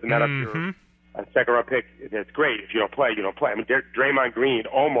play. It doesn't matter if you're a second-round pick. It's great. If you don't play, you don't play. I mean, Draymond Green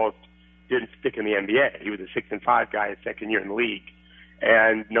almost didn't stick in the NBA. He was a 6-5 guy his second year in the league,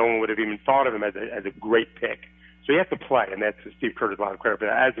 and no one would have even thought of him as a great pick. So he has to play, and that's Steve Kerr does a lot of credit for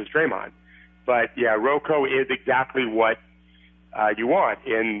that, as does Draymond. But, yeah, Rocco is exactly what you want.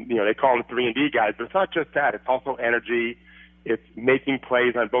 And, they call them 3-and-D guys, but it's not just that. It's also energy. It's making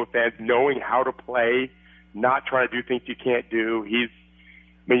plays on both ends, knowing how to play, not trying to do things you can't do.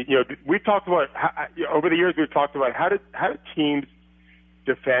 We've talked about, over the years, we've talked about how do teams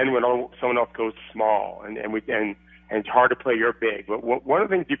defend when someone else goes small, and it's hard to play your big. But one of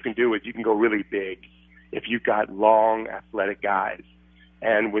the things you can do is you can go really big if you've got long, athletic guys.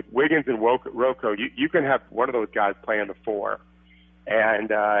 And with Wiggins and Rocco, you can have one of those guys playing the 4. And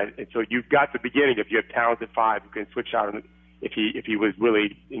so you've got the beginning. If you have talent at 5, you can switch out if he was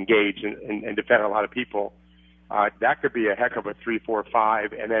really engaged and defend a lot of people. That could be a heck of a 3, 4,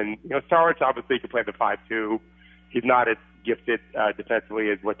 5. And then, Sarge obviously can play the 5 too. He's not as gifted defensively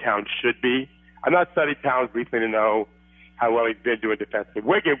as what Towns should be. I've not studied Towns recently to know how well he's been doing defensively.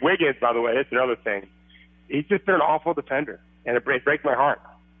 Wiggins, by the way, that's another thing. He's just been an awful defender, and it breaks my heart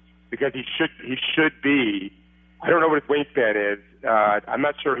because he should be. I don't know what his wingspan is. I'm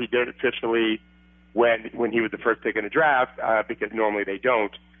not sure he did officially when he was the first pick in the draft because normally they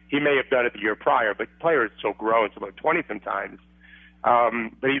don't. He may have done it the year prior, but players still grow into about 20 sometimes.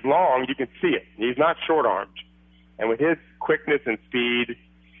 But he's long. You can see it. He's not short-armed. And with his quickness and speed,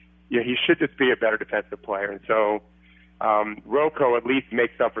 he should just be a better defensive player. And so Rocco at least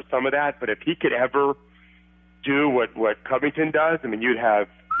makes up for some of that. But if he could ever do what Covington does, I mean, you'd have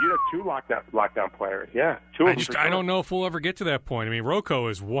 2 lockdown players. Yeah, 2 of them. I don't know if we'll ever get to that point. I mean, Rocco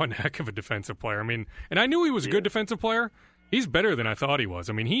is one heck of a defensive player. I mean, and I knew he was a good defensive player. He's better than I thought he was.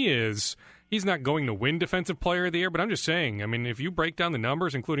 I mean, he's not going to win Defensive Player of the Year, but I'm just saying, I mean, if you break down the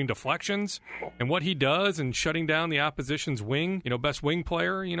numbers, including deflections and what he does and shutting down the opposition's wing, best wing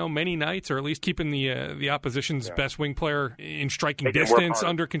player, many nights, or at least keeping the opposition's best wing player in striking distance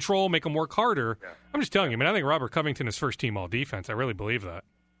under control, make him work harder. Yeah. I'm just telling you, I think Robert Covington is first team all defense. I really believe that.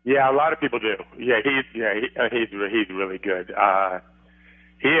 Yeah, a lot of people do. Yeah, he's really good.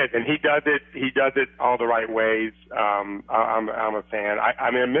 He is, and he does it all the right ways. I'm a fan. I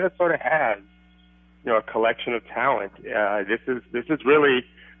mean, Minnesota has, a collection of talent. This is really,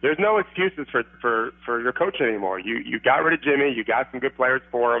 there's no excuses for your coach anymore. You got rid of Jimmy. You got some good players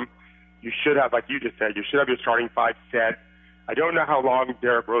for him. You should have, like you just said, you should have your starting 5 set. I don't know how long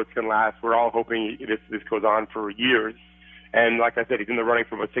Derrick Rose can last. We're all hoping this goes on for years. And like I said, he's in the running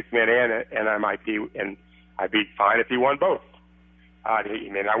for a 6-man and I'd be fine if he won both. He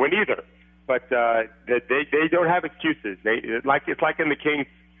may not win either, but they don't have excuses. It's like in the Kings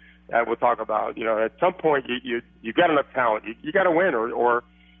we'll talk about. At some point you got enough talent. You got to win, or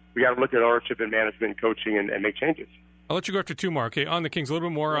we got to look at ownership and management, and coaching, and make changes. I'll let you go after 2 more. Okay, on the Kings, a little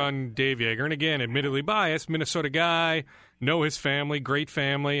bit more on Dave Yeager, and again, admittedly biased, Minnesota guy. Know his family, great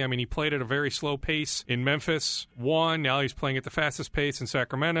family. I mean, he played at a very slow pace in Memphis. Now he's playing at the fastest pace in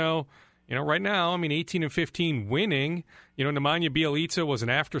Sacramento. Right now, 18-15 winning. Nemanja Bjelica was an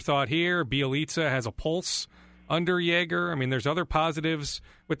afterthought here. Bjelica has a pulse under Yeager. There's other positives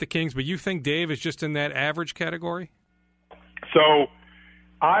with the Kings, but you think Dave is just in that average category? So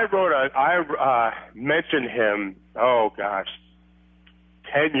I mentioned him, 10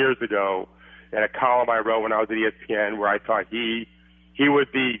 years ago in a column I wrote when I was at ESPN where I thought he was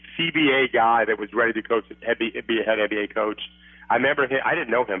the CBA guy that was ready to coach, be a head NBA coach. I remember him. I didn't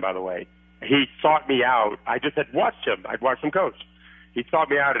know him, by the way. He sought me out. I just had watched him. I'd watched him coach. He sought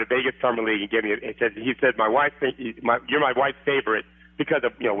me out at a Vegas summer league and gave me. He said, you're my wife's favorite because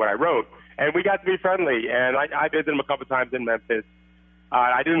of what I wrote. And we got to be friendly. And I visited him a couple times in Memphis.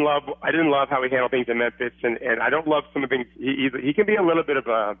 I didn't love how he handled things in Memphis, and I don't love some of the things. He can be a little bit of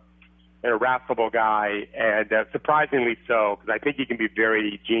a irascible guy, and surprisingly so, because I think he can be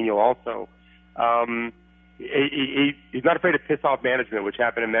very genial also. He's not afraid to piss off management, which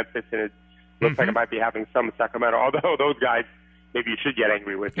happened in Memphis, and it looks like it might be happening some in Sacramento, although those guys maybe you should get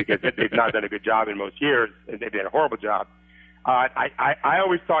angry with because they've not done a good job in most years, and they've done a horrible job. I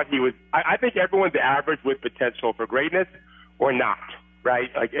always thought he was – I think everyone's average with potential for greatness or not, right?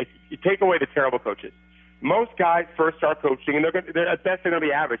 Like, you take away the terrible coaches. Most guys first start coaching, and they're at best they're going to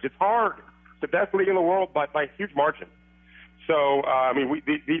be average. It's hard. It's the best league in the world by a huge margin. So,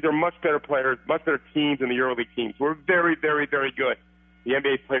 these are much better players, much better teams than the EuroLeague teams. We're very, very, very good. The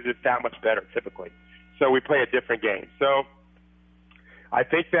NBA plays just that much better, typically. So we play a different game. So I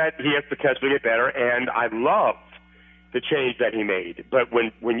think that he has potential to get better, and I love the change that he made. But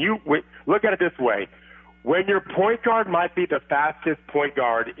when you look at it this way, when your point guard might be the fastest point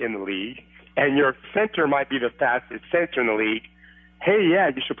guard in the league and your center might be the fastest center in the league, hey, yeah,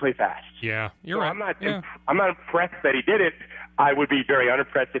 you should play fast. Yeah, you're right. I'm not impressed that he did it. I would be very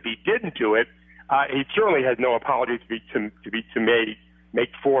unimpressed if he didn't do it. He certainly has no apology to make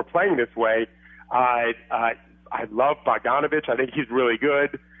for playing this way. I love Bogdanovich. I think he's really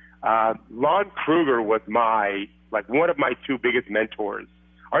good. Lon Kruger was one of my two biggest mentors.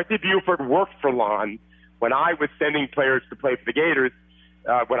 R.C. Buford worked for Lon when I was sending players to play for the Gators.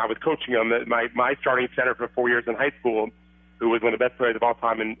 When I was coaching them, my starting center for 4 years in high school, who was one of the best players of all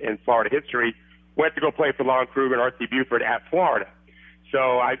time in Florida history, went to go play for Lon Kruger and R.C. Buford at Florida.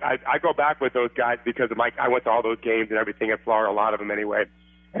 So I go back with those guys because I went to all those games and everything at Florida, a lot of them anyway.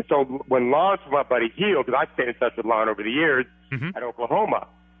 And so when Lon told my buddy Heel, because I've stayed in touch with Lon over the years at Oklahoma,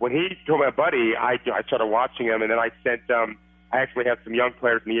 when he told my buddy, I started watching him, and then I sent I actually have some young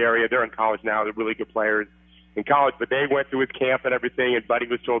players in the area. They're in college now. They're really good players in college, but they went through his camp and everything, and Buddy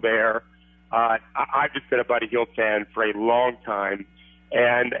was still there. I've just been a Buddy Hield fan for a long time.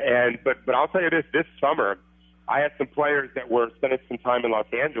 But I'll tell you this summer, I had some players that were spending some time in Los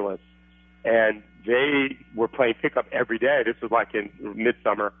Angeles, and they were playing pickup every day. This was like in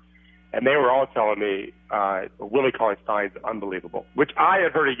midsummer, and they were all telling me Willie Cauley-Stein's unbelievable, which I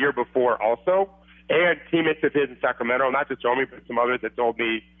had heard a year before also, and teammates of his in Sacramento, not just Omi, but some others that told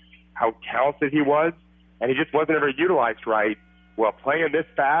me how talented he was, and he just wasn't ever utilized right. Well, playing this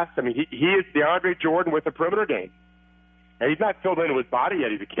fast, I mean, he is DeAndre Jordan with a perimeter game. And he's not filled into his body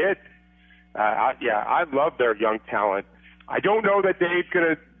yet. He's a kid. I love their young talent. I don't know that Dave's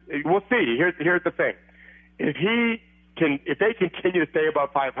going to – we'll see. Here's the thing. If they continue to stay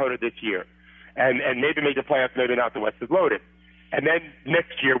above 500 this year and maybe make the playoffs, maybe not, the West is loaded, and then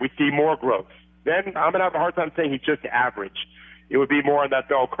next year we see more growth, then I'm going to have a hard time saying he's just average. It would be more on that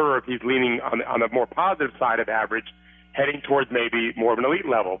bell curve. He's leaning on the more positive side of average, heading towards maybe more of an elite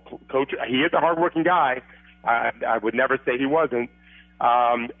level. Coach, he is a hardworking guy. I would never say he wasn't.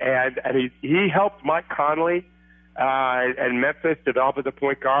 And he helped Mike Conley and Memphis develop as a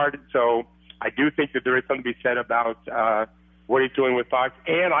point guard. So I do think that there is something to be said about what he's doing with Fox.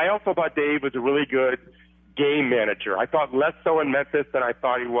 And I also thought Dave was a really good game manager. I thought less so in Memphis than I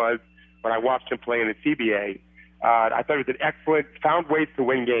thought he was when I watched him play in the CBA. I thought he was an excellent, found ways to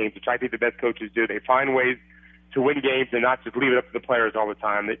win games, which I think the best coaches do. They find ways to win games and not just leave it up to the players all the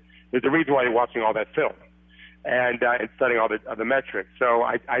time. There's a reason why you're watching all that film and studying all the metrics. So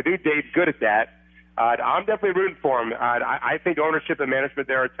I think Dave's good at that. I'm definitely rooting for him. I think ownership and management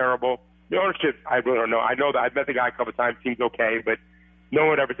there are terrible. The ownership, I really don't know. I know that I've met the guy a couple of times. Seems okay, but no one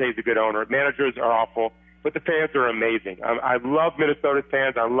would ever say he's a good owner. Managers are awful, but the fans are amazing. I love Minnesota's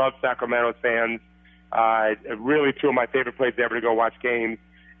fans. I love Sacramento's fans. Really two of my favorite places ever to go watch games.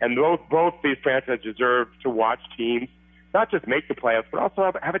 And both these franchises deserve to watch teams not just make the playoffs, but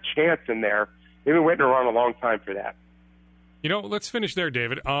also have a chance in there. They've been waiting around a long time for that. You know, let's finish there,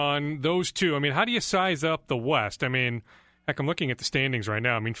 David, on those two. I mean, how do you size up the West? I mean, heck, I'm looking at the standings right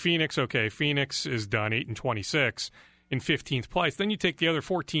now. I mean, Phoenix is done 8-26 in 15th place. Then you take the other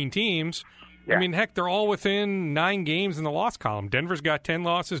 14 teams. Yeah. I mean, heck, they're all within 9 games in the loss column. Denver's got 10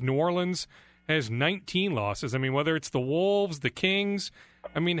 losses. New Orleans has 19 losses. I mean, whether it's the Wolves, the Kings,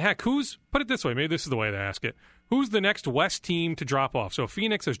 I mean, heck, put it this way, maybe this is the way to ask it. Who's the next West team to drop off? So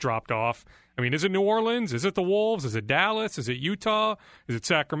Phoenix has dropped off. I mean, is it New Orleans? Is it the Wolves? Is it Dallas? Is it Utah? Is it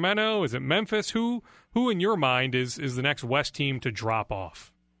Sacramento? Is it Memphis? Who in your mind is the next West team to drop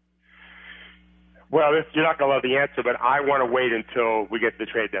off? Well, you're not going to love the answer, but I want to wait until we get to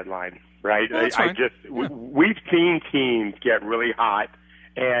the trade deadline, right? Well, we've seen teams get really hot.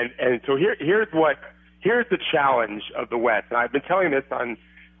 And so here's the challenge of the West. And I've been telling this I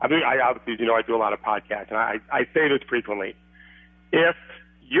obviously, I do a lot of podcasts, and I say this frequently. If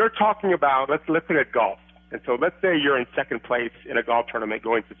you're talking about, let's look at golf. And so let's say you're in second place in a golf tournament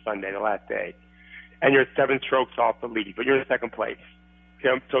going to Sunday, the last day, and you're 7 strokes off the lead, but you're in second place.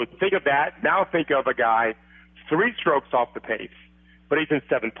 Okay, so think of that. Now think of a guy 3 strokes off the pace, but he's in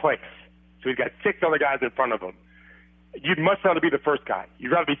 7th place. So he's got 6 other guys in front of him. You'd much rather be the first guy.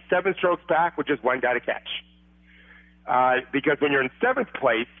 You'd rather be 7 strokes back with just one guy to catch. Because when you're in 7th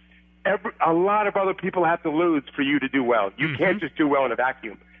place, a lot of other people have to lose for you to do well. You can't just do well in a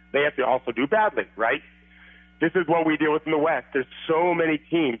vacuum. They have to also do badly, right? This is what we deal with in the West. There's so many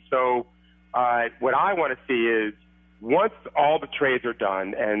teams. So what I want to see is once all the trades are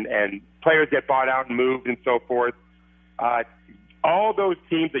done and players get bought out and moved and so forth, all those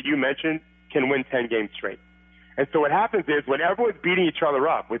teams that you mentioned can win 10 games straight. And so what happens is when everyone's beating each other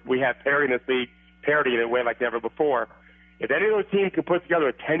up, we have parity in this league, parity in a way like never before, if any of those teams can put together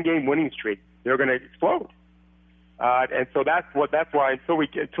a 10-game winning streak, they're going to explode. And so that's why until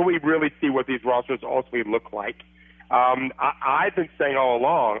we really see what these rosters ultimately look like, I've been saying all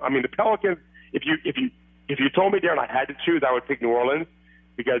along. I mean, the Pelicans. If you told me, Darren, I had to choose, I would pick New Orleans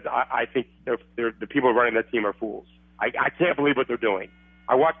because I think the people running that team are fools. I can't believe what they're doing.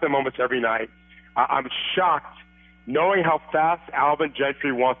 I watch them almost every night. I'm shocked knowing how fast Alvin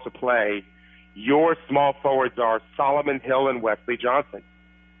Gentry wants to play. Your small forwards are Solomon Hill and Wesley Johnson.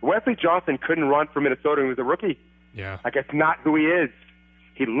 Wesley Johnson couldn't run for Minnesota when he was a rookie. Yeah. Like, it's not who he is.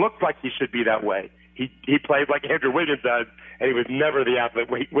 He looks like he should be that way. He plays like Andrew Wiggins does, and he was never the athlete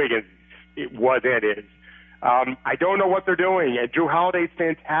Wiggins was and is. I don't know what they're doing. And Drew Holiday's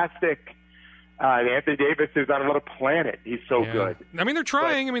fantastic. And Anthony Davis is on another planet. He's so good. I mean, they're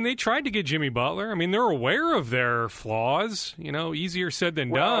trying. I mean, they tried to get Jimmy Butler. I mean, they're aware of their flaws. You know, easier said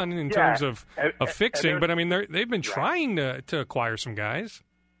than done in terms of fixing. But, I mean, they've been trying to acquire some guys.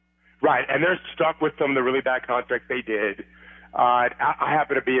 Right, and they're stuck with some of the really bad contracts they did. I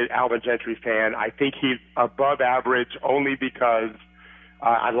happen to be an Alvin Gentry fan. I think he's above average only because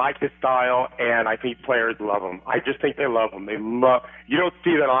I like his style, and I think players love him. I just think they love him. You don't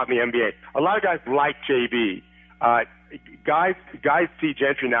see that a lot in the NBA. A lot of guys like JB. Guys see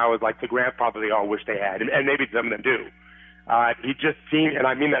Gentry now as like the grandfather they all wish they had, and maybe some of them do. He just seemed, and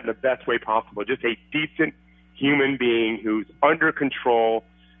I mean that in the best way possible, just a decent human being who's under control.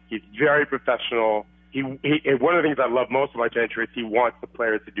 He's very professional. And one of the things I love most about Gentry is he wants the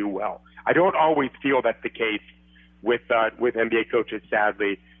players to do well. I don't always feel that's the case with NBA coaches,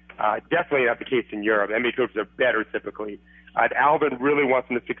 sadly. Definitely not the case in Europe. NBA coaches are better typically. Alvin really wants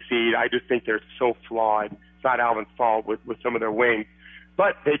them to succeed. I just think they're so flawed. It's not Alvin's fault with some of their wings.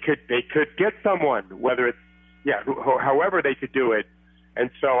 But they could get someone, whether it's, however they could do it. And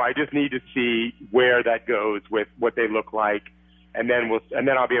so I just need to see where that goes with what they look like. And then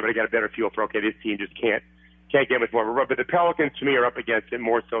I'll be able to get a better feel for, okay, this team just can't get much more of a rub. But the Pelicans, to me, are up against it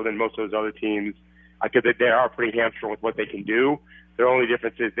more so than most of those other teams because they are pretty hamstrung with what they can do. Their only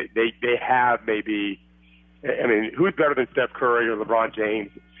difference is they have maybe, I mean, who's better than Steph Curry or LeBron James?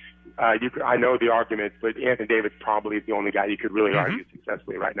 I know the arguments, but Anthony Davis probably is the only guy you could really argue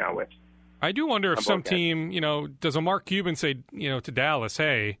successfully right now with. I do wonder if some team, does a Mark Cuban say, to Dallas,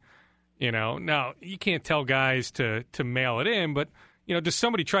 hey, now you can't tell guys to mail it in, but, does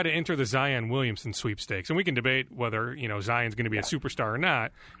somebody try to enter the Zion Williamson sweepstakes? And we can debate whether, Zion's going to be a superstar or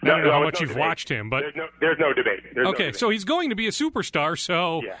not. I don't know how much you've watched him, but there's no debate. Okay, so he's going to be a superstar.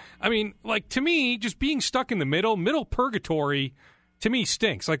 So, I mean, like, to me, just being stuck in the middle purgatory, to me,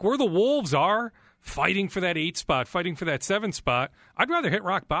 stinks. Like, where the Wolves are, fighting for that 8 spot, fighting for that 7 spot, I'd rather hit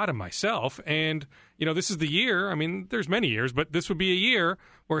rock bottom myself. And, this is the year. I mean, there's many years, but this would be a year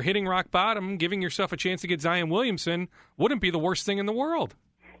where hitting rock bottom, giving yourself a chance to get Zion Williamson, wouldn't be the worst thing in the world.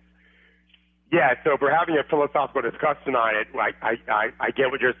 Yeah, so if we're having a philosophical discussion on it, I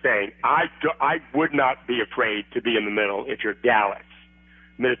get what you're saying. I would not be afraid to be in the middle if you're Dallas.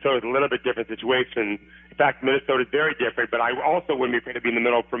 Minnesota's a little bit different situation. In fact, Minnesota's very different, but I also wouldn't be afraid to be in the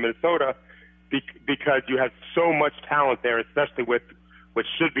middle for Minnesota because you have so much talent there, especially with what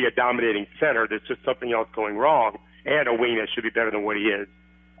should be a dominating center. There's just something else going wrong, and a wing that should be better than what he is.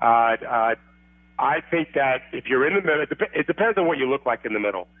 I think that if you're in the middle, it depends on what you look like in the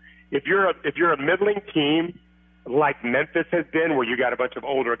middle. If you're a middling team like Memphis has been, where you got a bunch of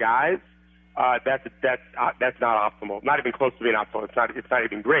older guys, that's not optimal. Not even close to being optimal. It's not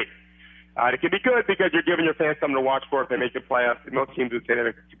even great. It can be good because you're giving your fans something to watch for if they make the playoffs. Most teams would say they have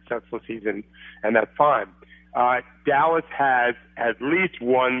a successful season, and that's fine. Dallas has at least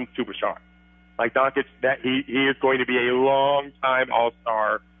one superstar. Like Doncic, that he is going to be a long-time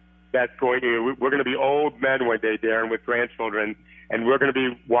All-Star. We're going to be old men one day, Darren, with grandchildren, and we're going to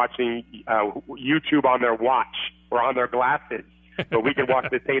be watching YouTube on their watch or on their glasses. So we can watch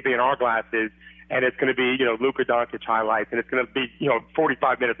the same thing in our glasses, and it's going to be, Luka Doncic highlights, and it's going to be,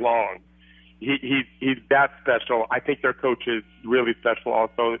 45 minutes long. He's that special. I think their coach is really special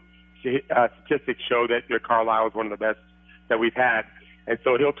also. Statistics show that Carlisle is one of the best that we've had. And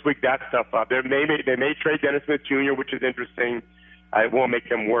so he'll tweak that stuff up. They may trade Dennis Smith Jr., which is interesting. It won't make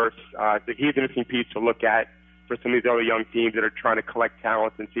them worse. So he's an interesting piece to look at for some of these other young teams that are trying to collect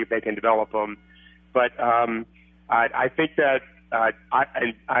talents and see if they can develop them. But I think that I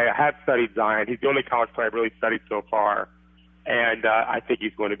have studied Zion. He's the only college player I've really studied so far. And I think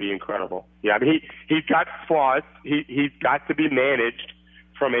he's going to be incredible. Yeah, I mean, he's got flaws. He's got to be managed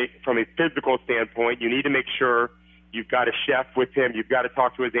from a physical standpoint. You need to make sure you've got a chef with him. You've got to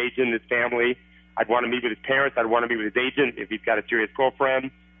talk to his agent, his family. I'd want to meet with his parents. I'd want to meet with his agent if he's got a serious girlfriend,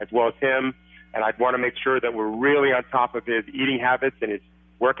 as well as him. and I'd want to make sure that we're really on top of his eating habits and his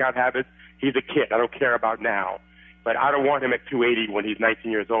workout habits. He's a kid. I don't care about now. But I don't want him at 280 when he's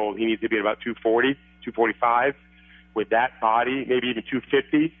 19 years old. He needs to be at about 240, 245 with that body, maybe even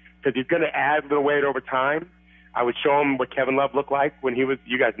 250, because he's going to add a little weight over time. I would show him what Kevin Love looked like when he was,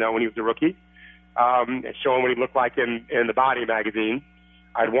 you guys know, when he was a rookie, and show him what he looked like in the Body magazine.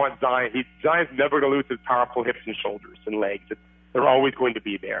 I'd want Zion. Zion's never going to lose his powerful hips and shoulders and legs. They're always going to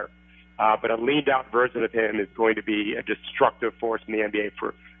be there. But a leaned-out version of him is going to be a destructive force in the NBA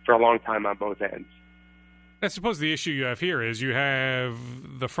for a long time on both ends. I suppose the issue you have here is you have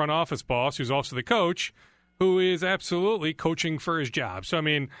the front office boss, who's also the coach, who is absolutely coaching for his job. So, I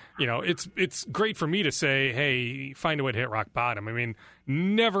mean, it's great for me to say, hey, find a way to hit rock bottom. I mean,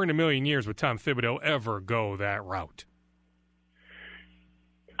 never in a million years would Tom Thibodeau ever go that route.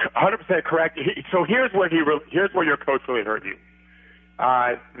 100% correct. So here's where your coach really hurt you.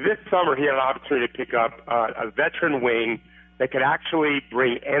 This summer, he had an opportunity to pick up a veteran wing that could actually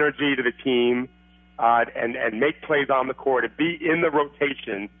bring energy to the team and make plays on the court and be in the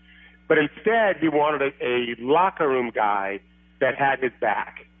rotation. But instead, he wanted a locker room guy that had his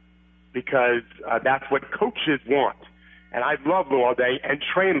back, because that's what coaches want. And I love Lou all day and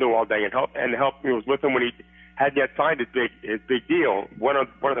trained Lou all day and helped me. Was with him when he hadn't yet signed his big deal. One of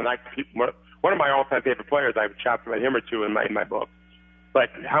my all-time favorite players. I have a chapter about him or two in my book. But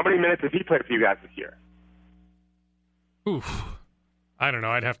how many minutes has he played for you guys this year? Oof, I don't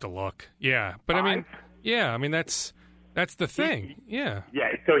know. I'd have to look. Yeah, but I mean, that's the thing. Yeah.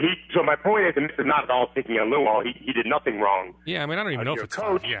 Yeah. So my point is, and this is not at all thinking on Lou. He did nothing wrong. Yeah. I mean, I don't even know if it's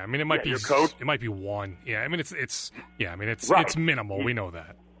coach. Yeah. I mean, it might be your coach. It might be one. Yeah. I mean, it's right. It's minimal. We know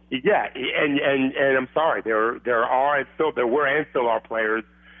that. Yeah. And I'm sorry. There were and still are players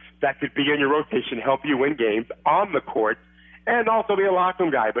that could be in your rotation, help you win games on the court, and also be a locker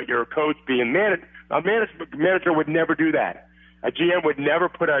room guy. But your coach being a manager would never do that. A GM would never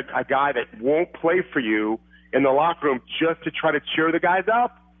put a guy that won't play for you in the locker room just to try to cheer the guys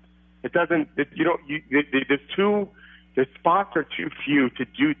up. It doesn't. The spots are too few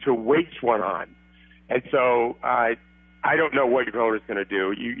to waste one on, and so I don't know what your owner's going to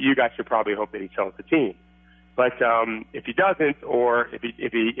do. You guys should probably hope that he sells the team, but if he doesn't, or if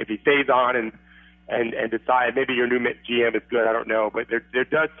he stays on and decide maybe your new GM is good, I don't know, but there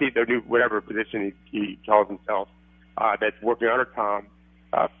does seem their new whatever position he calls himself that's working under Tom.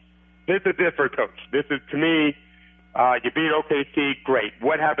 This is it for a coach. This is, to me, you beat OKC, great.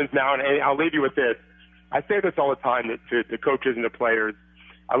 What happens now? And I'll leave you with this. I say this all the time to the coaches and the players.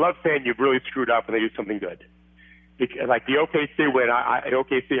 I love saying you've really screwed up when they do something good. Because, like the OKC win, at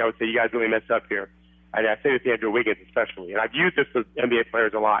OKC, I would say you guys really messed up here. And I say this to Andrew Wiggins especially. And I've used this with NBA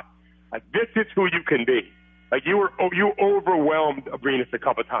players a lot. Like, this is who you can be. Like, you overwhelmed Arenas a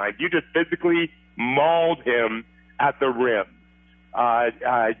couple times. You just physically mauled him at the rim.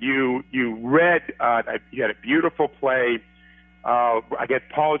 You had a beautiful play against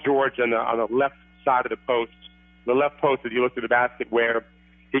Paul George on the left side of the post. The left post, as you looked at the basket, where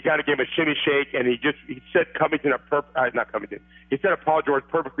he kind of gave him a shimmy shake, and he set Covington up he set up Paul George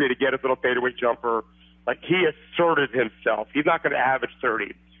perfectly to get his little fadeaway jumper. Like, he asserted himself. He's not going to average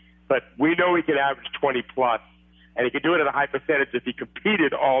 30, but we know he can average 20 plus, and he can do it at a high percentage if he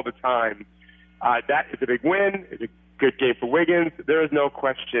competed all the time. That is a big win. It's a good game for Wiggins. There is no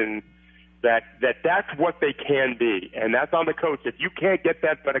question that's what they can be, and that's on the coach. If you can't get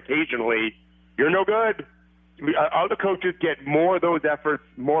that, but occasionally, you're no good. Other coaches get more of those efforts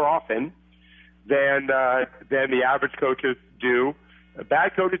more often than the average coaches do.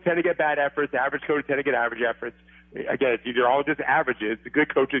 Bad coaches tend to get bad efforts. Average coaches tend to get average efforts. Again, they're all just averages. The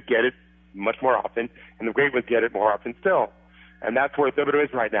good coaches get it much more often, and the great ones get it more often still. And that's where Thibodeau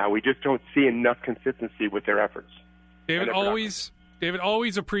is right now. We just don't see enough consistency with their efforts. David, always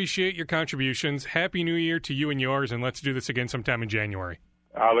appreciate your contributions. Happy New Year to you and yours, and let's do this again sometime in January.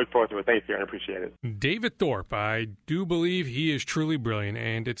 I look forward to it. Thanks, Aaron. I appreciate it. David Thorpe, I do believe he is truly brilliant,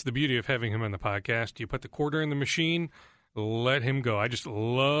 and it's the beauty of having him on the podcast. You put the quarter in the machine, let him go. I just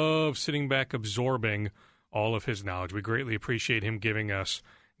love sitting back absorbing all of his knowledge. We greatly appreciate him giving us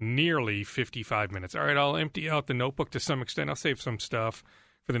nearly 55 minutes. All right, I'll empty out the notebook to some extent. I'll save some stuff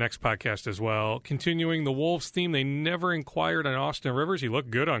for the next podcast as well. Continuing the Wolves theme, they never inquired on Austin Rivers. He looked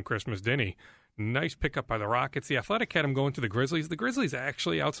good on Christmas, didn't he? Nice pickup by the Rockets. The Athletic had him going to the Grizzlies. The Grizzlies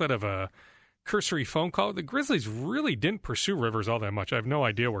actually, outside of a cursory phone call, the Grizzlies really didn't pursue Rivers all that much. I have no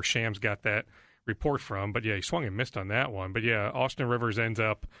idea where Shams got that report from, but yeah, he swung and missed on that one. But yeah, Austin Rivers ends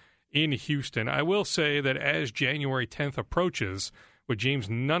up in Houston. I will say that as January 10th approaches, with James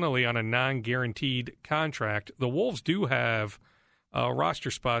Nunnally on a non-guaranteed contract, the Wolves do have a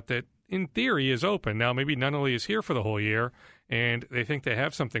roster spot that in theory, is open. Now, maybe Nunnally is here for the whole year, and they think they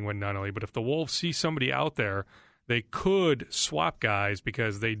have something with Nunnally, but if the Wolves see somebody out there, they could swap guys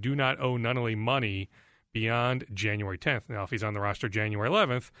because they do not owe Nunnally money beyond January 10th. Now, if he's on the roster January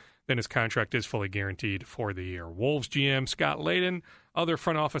 11th, then his contract is fully guaranteed for the year. Wolves GM Scott Layden, other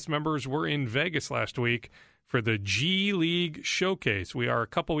front office members were in Vegas last week for the G League Showcase. We are a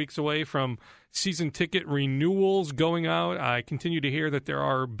couple weeks away from season ticket renewals going out. I continue to hear that there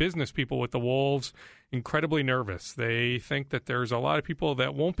are business people with the Wolves incredibly nervous. They think that there's a lot of people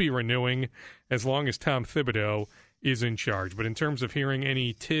that won't be renewing as long as Tom Thibodeau is in charge. But in terms of hearing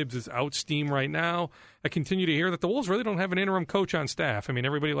any Thibs is out steam right now, I continue to hear that the Wolves really don't have an interim coach on staff. I mean,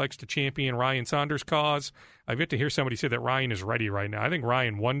 everybody likes to champion Ryan Saunders' cause. I've yet to hear somebody say that Ryan is ready right now. I think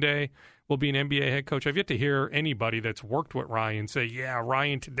Ryan one day will be an NBA head coach. I've yet to hear anybody that's worked with Ryan say, yeah,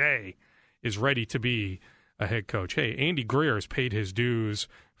 Ryan today is ready to be a head coach. Hey, Andy Greer has paid his dues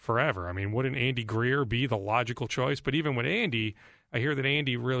forever. I mean, wouldn't Andy Greer be the logical choice? But even with Andy, I hear that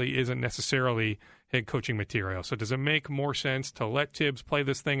Andy really isn't necessarily head coaching material. So does it make more sense to let Thibs play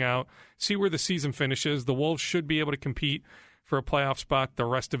this thing out, see where the season finishes? The Wolves should be able to compete for a playoff spot the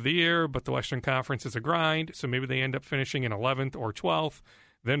rest of the year, but the Western Conference is a grind, so maybe they end up finishing in 11th or 12th,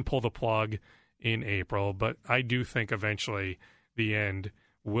 then pull the plug in April. But I do think eventually the end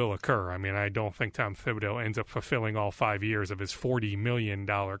will occur. I mean, I don't think Tom Thibodeau ends up fulfilling all 5 years of his $40 million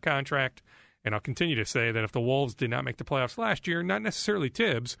contract. And I'll continue to say that if the Wolves did not make the playoffs last year, not necessarily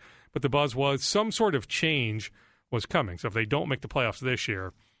Thibs, but the buzz was some sort of change was coming. So if they don't make the playoffs this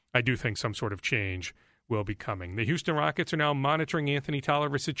year, I do think some sort of change will be coming. The Houston Rockets are now monitoring Anthony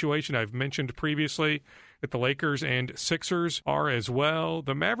Tolliver's situation. I've mentioned previously that the Lakers and Sixers are as well.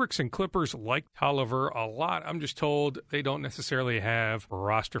 The Mavericks and Clippers like Tolliver a lot. I'm just told they don't necessarily have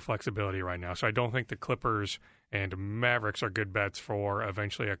roster flexibility right now. So I don't think the Clippers and Mavericks are good bets for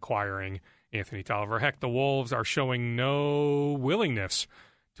eventually acquiring Anthony Tolliver. Heck, the Wolves are showing no willingness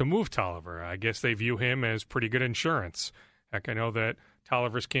to move Tolliver. I guess they view him as pretty good insurance. Heck, I know that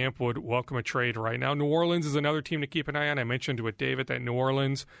Tolliver's camp would welcome a trade right now. New Orleans is another team to keep an eye on. I mentioned with David that New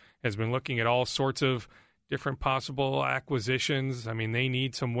Orleans has been looking at all sorts of different possible acquisitions. I mean, they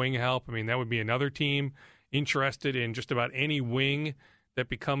need some wing help. I mean, that would be another team interested in just about any wing that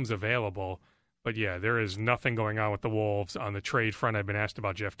becomes available. But, yeah, there is nothing going on with the Wolves on the trade front. I've been asked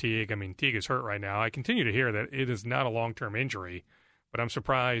about Jeff Teague. I mean, Teague is hurt right now. I continue to hear that it is not a long-term injury, but I'm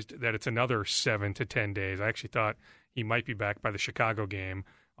surprised that it's another 7 to 10 days. I actually thought he might be back by the Chicago game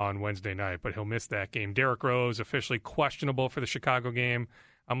on Wednesday night, but he'll miss that game. Derrick Rose, officially questionable for the Chicago game.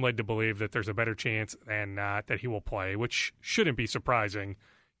 I'm led to believe that there's a better chance than not that he will play, which shouldn't be surprising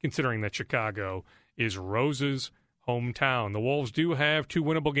considering that Chicago is Rose's hometown. The Wolves do have 2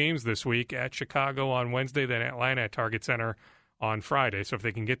 winnable games this week, at Chicago on Wednesday, then Atlanta at Target Center on Friday. So if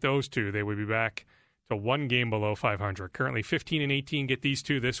they can get those 2, they would be back to 1 game below 500. Currently 15 and 18, get these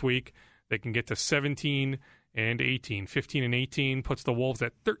 2 this week. They can get to 17 and 18. 15 and 18 puts the Wolves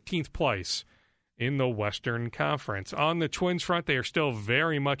at 13th place in the Western Conference. On the Twins front, they are still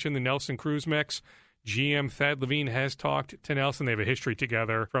very much in the Nelson Cruz mix. GM Thad Levine has talked to Nelson. They have a history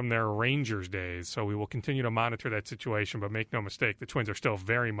together from their Rangers days, so we will continue to monitor that situation, but make no mistake, the Twins are still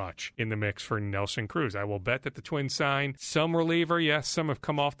very much in the mix for Nelson Cruz. I will bet that the Twins sign some reliever. Yes, some have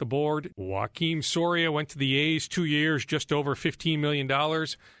come off the board. Joakim Soria went to the A's 2 years, just over $15 million.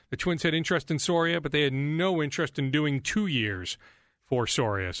 The Twins had interest in Soria, but they had no interest in doing 2 years for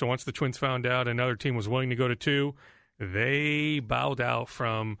Soria. So once the Twins found out another team was willing to go to 2, they bowed out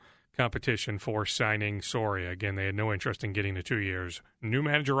from competition for signing Soria. Again, they had no interest in getting to 2 years. New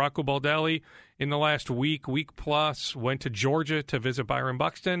manager Rocco Baldelli in the last week plus, went to Georgia to visit Byron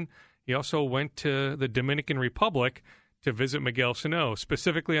Buxton. He also went to the Dominican Republic to visit Miguel Sano.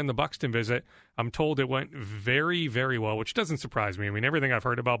 Specifically on the Buxton visit, I'm told it went very, very well, which doesn't surprise me. I mean, everything I've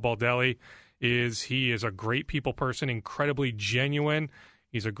heard about Baldelli is he is a great people person, incredibly genuine.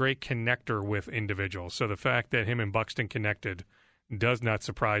 He's a great connector with individuals. So the fact that him and Buxton connected does not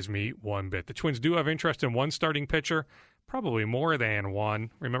surprise me one bit. The Twins do have interest in one starting pitcher, probably more than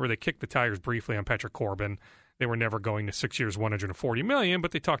one. Remember, they kicked the tires briefly on Patrick Corbin. They were never going to 6 years, $140 million,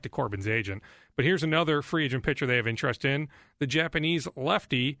 but they talked to Corbin's agent. But here's another free agent pitcher they have interest in, the Japanese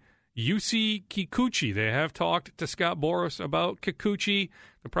lefty, Yusi Kikuchi. They have talked to Scott Boras about Kikuchi.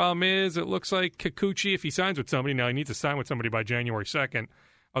 The problem is it looks like Kikuchi, if he signs with somebody, now he needs to sign with somebody by January 2nd,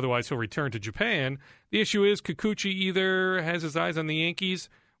 otherwise he'll return to Japan. The issue is Kikuchi either has his eyes on the Yankees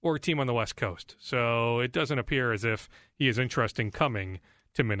or a team on the West Coast. So it doesn't appear as if he is interested in coming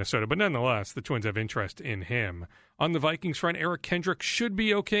to Minnesota. But nonetheless, the Twins have interest in him. On the Vikings front, Eric Kendrick should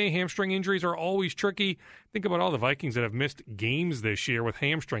be okay. Hamstring injuries are always tricky. Think about all the Vikings that have missed games this year with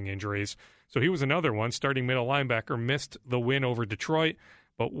hamstring injuries. So he was another one. Starting middle linebacker missed the win over Detroit.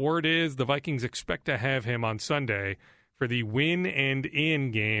 But word is the Vikings expect to have him on Sunday for the win and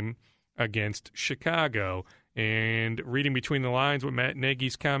in game against Chicago. And reading between the lines with Matt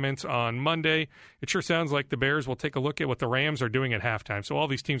Nagy's comments on Monday, it sure sounds like the Bears will take a look at what the Rams are doing at halftime. So all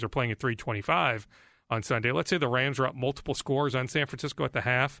these teams are playing at 3:25 on Sunday. Let's say the Rams are up multiple scores on San Francisco at the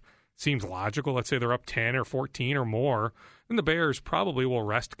half. Seems logical. Let's say they're up 10 or 14 or more. Then the Bears probably will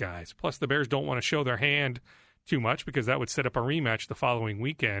rest guys. Plus, the Bears don't want to show their hand too much because that would set up a rematch the following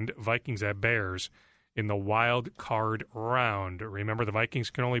weekend, Vikings at Bears, in the wild card round. Remember, the Vikings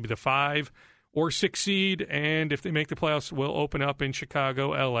can only be the 5 or 6 seed, and if they make the playoffs, will open up in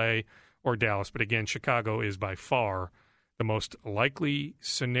Chicago, L.A., or Dallas. But again, Chicago is by far the most likely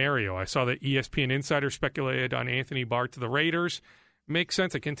scenario. I saw that ESPN Insider speculated on Anthony Barr to the Raiders. Makes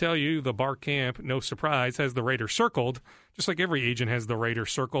sense. I can tell you the Barr camp, no surprise, has the Raiders circled, just like every agent has the Raiders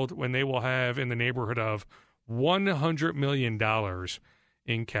circled, when they will have in the neighborhood of $100 million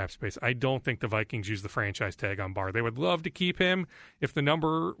in cap space. I don't think the Vikings use the franchise tag on Barr. They would love to keep him if the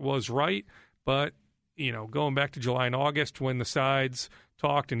number was right. But, going back to July and August when the sides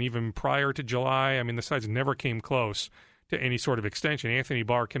talked, and even prior to July, I mean, the sides never came close to any sort of extension. Anthony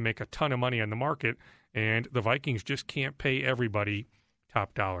Barr can make a ton of money on the market, and the Vikings just can't pay everybody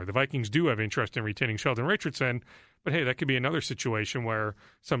top dollar. The Vikings do have interest in retaining Sheldon Richardson, but hey, that could be another situation where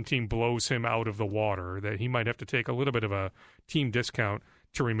some team blows him out of the water, that he might have to take a little bit of a team discount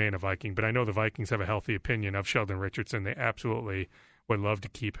to remain a Viking. But I know the Vikings have a healthy opinion of Sheldon Richardson. They absolutely would love to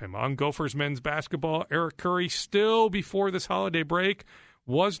keep him. On Gophers men's basketball, Eric Curry still before this holiday break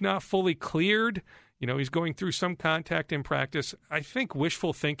was not fully cleared. He's going through some contact in practice. I think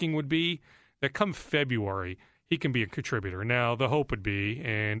wishful thinking would be that come February, he can be a contributor. Now, the hope would be,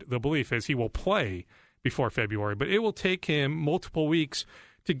 and the belief is, he will play before February, but it will take him multiple weeks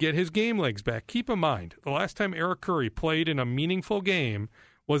to get his game legs back. Keep in mind, the last time Eric Curry played in a meaningful game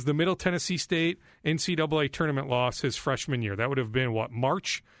was the Middle Tennessee State NCAA tournament loss his freshman year. That would have been,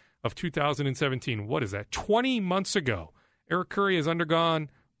 March of 2017. What is that? 20 months ago. Eric Curry has undergone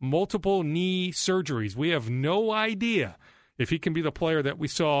multiple knee surgeries. We have no idea if he can be the player that we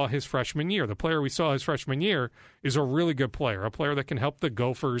saw his freshman year. The player we saw his freshman year is a really good player, a player that can help the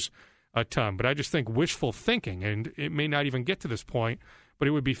Gophers a ton. But I just think wishful thinking, and it may not even get to this point, but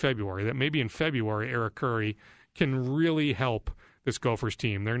it would be February, that maybe in February Eric Curry can really help this Gophers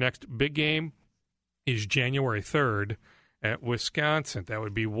team. Their next big game is January 3rd at Wisconsin. That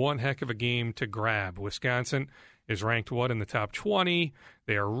would be one heck of a game to grab. Wisconsin is ranked, in the top 20.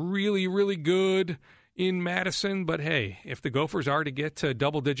 They are really, really good in Madison. But, hey, if the Gophers are to get to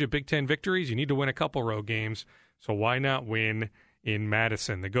double-digit Big Ten victories, you need to win a couple road games. So why not win in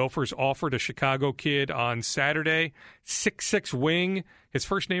Madison? The Gophers offered a Chicago kid on Saturday, 6'6" wing. His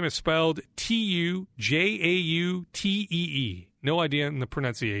first name is spelled Tujautee. No idea in the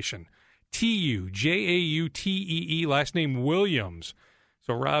pronunciation. Tujautee, last name Williams.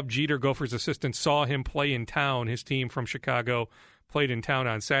 So Rob Jeter, Gophers assistant, saw him play in town. His team from Chicago played in town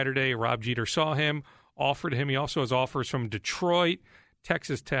on Saturday. Rob Jeter saw him, offered him. He also has offers from Detroit,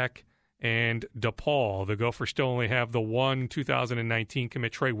 Texas Tech, and DePaul. The Gophers still only have the one 2019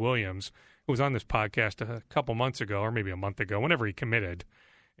 commit, Trey Williams, who was on this podcast a couple months ago, or maybe a month ago, whenever he committed.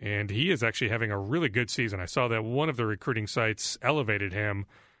 And he is actually having a really good season. I saw that one of the recruiting sites elevated him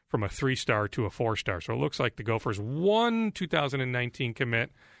from a 3-star to a 4-star. So it looks like the Gophers' one 2019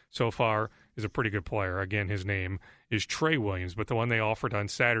 commit so far is a pretty good player. Again, his name is Trey Williams, but the one they offered on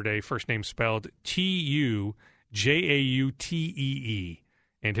Saturday, first name spelled Tujautee,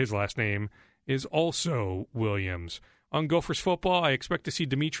 and his last name is also Williams. On Gophers football, I expect to see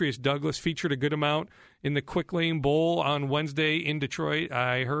Demetrius Douglas featured a good amount in the Quick Lane Bowl on Wednesday in Detroit.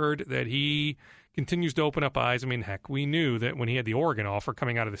 I heard that he continues to open up eyes. I mean, heck, we knew that when he had the Oregon offer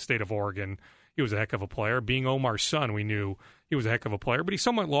coming out of the state of Oregon, he was a heck of a player. Being Omar's son, we knew he was a heck of a player. But he's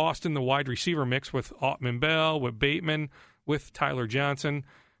somewhat lost in the wide receiver mix with Ottman Bell, with Bateman, with Tyler Johnson.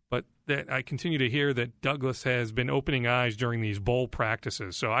 But that I continue to hear that Douglas has been opening eyes during these bowl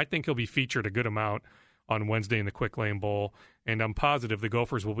practices. So I think he'll be featured a good amount on Wednesday in the Quick Lane Bowl. And I'm positive the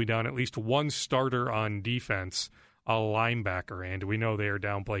Gophers will be down at least one starter on defense, a linebacker. And we know they are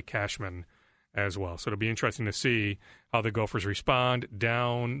down Blake Cashman as well. So it'll be interesting to see how the Gophers respond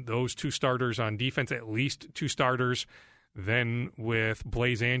down those two starters on defense, at least two starters Then with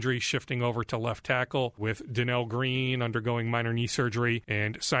Blaze Andry shifting over to left tackle, with Donnell Green undergoing minor knee surgery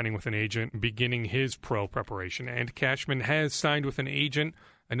and signing with an agent, beginning his pro preparation. And Cashman has signed with an agent.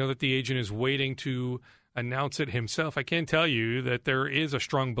 I know that the agent is waiting to announce it himself. I can tell you that there is a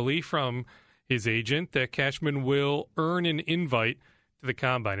strong belief from his agent that Cashman will earn an invite to the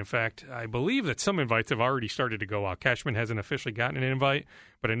Combine. In fact, I believe that some invites have already started to go out. Cashman hasn't officially gotten an invite,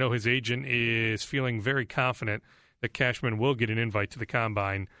 but I know his agent is feeling very confident that Cashman will get an invite to the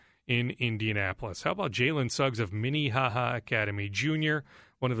Combine in Indianapolis. How about Jalen Suggs of Minnehaha Academy Jr.,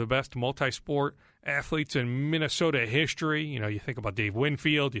 one of the best multi-sport athletes in Minnesota history? You know, you think about Dave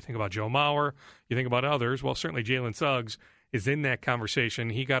Winfield, you think about Joe Mauer, you think about others. Well, certainly Jalen Suggs is in that conversation.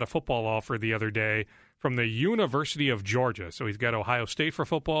 He got a football offer the other day from the University of Georgia. So he's got Ohio State for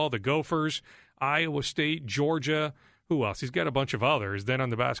football, the Gophers, Iowa State, Georgia. Who else? He's got a bunch of others. Then on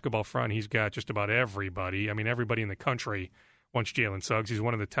the basketball front, he's got just about everybody. I mean, everybody in the country wants Jalen Suggs. He's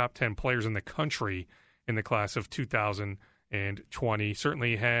one of the top 10 players in the country in the class of 2020.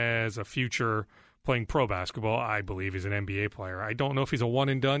 Certainly has a future playing pro basketball. I believe he's an NBA player. I don't know if he's a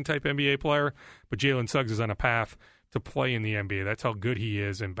one-and-done type NBA player, but Jalen Suggs is on a path to play in the NBA. That's how good he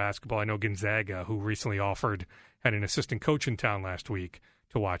is in basketball. I know Gonzaga, who recently offered, had an assistant coach in town last week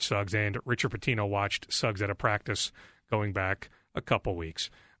to watch Suggs, and Richard Pitino watched Suggs at a practice going back a couple weeks.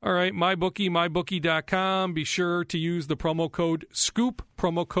 All right, MyBookie, MyBookie.com. Be sure to use the promo code SCOOP.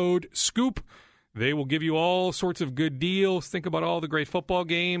 They will give you all sorts of good deals. Think about all the great football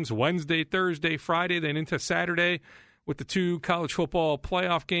games, Wednesday, Thursday, Friday, then into Saturday with the 2 college football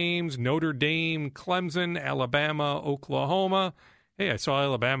playoff games, Notre Dame, Clemson, Alabama, Oklahoma. Hey, I saw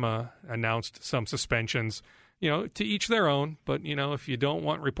Alabama announced some suspensions, to each their own. But, if you don't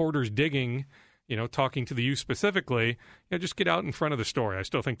want reporters digging, talking to the U specifically, just get out in front of the story. I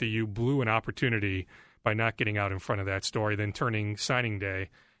still think the U blew an opportunity by not getting out in front of that story, then turning signing day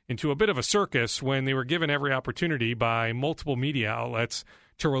into a bit of a circus when they were given every opportunity by multiple media outlets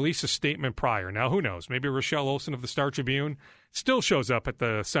to release a statement prior. Now, who knows? Maybe Rochelle Olson of the Star-Tribune still shows up at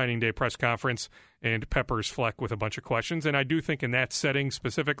the signing day press conference and peppers Fleck with a bunch of questions. And I do think in that setting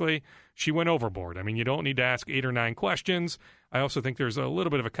specifically, she went overboard. I mean, you don't need to ask 8 or 9 questions. I also think there's a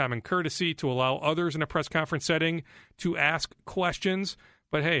little bit of a common courtesy to allow others in a press conference setting to ask questions.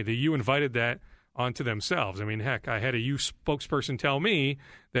 But hey, the U invited that onto themselves. I mean, heck, I had a U spokesperson tell me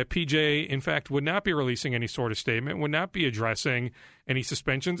that PJ, in fact, would not be releasing any sort of statement, would not be addressing any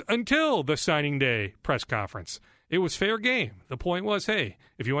suspensions until the signing day press conference. It was fair game. The point was, hey,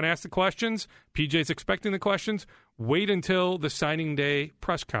 if you want to ask the questions, PJ's expecting the questions, wait until the signing day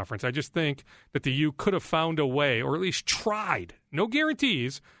press conference. I just think that the U could have found a way, or at least tried, no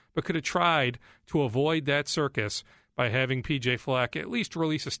guarantees, but could have tried to avoid that circus by having PJ Fleck at least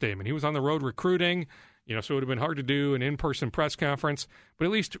release a statement. He was on the road recruiting, so it would have been hard to do an in-person press conference, but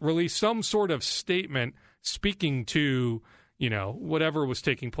at least release some sort of statement speaking to, whatever was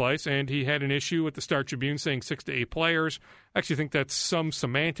taking place. And he had an issue with the Star-Tribune saying 6 to 8 players. I actually think that's some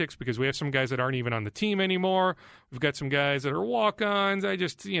semantics because we have some guys that aren't even on the team anymore. We've got some guys that are walk-ons. I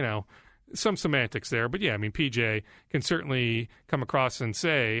just, some semantics there. But, yeah, I mean, PJ can certainly come across and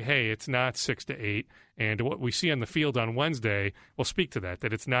say, hey, it's not 6 to 8. And what we see on the field on Wednesday will speak to that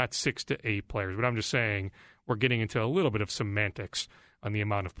it's not 6 to 8 players. But I'm just saying we're getting into a little bit of semantics on the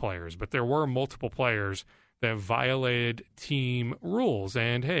amount of players. But there were multiple players that violated team rules.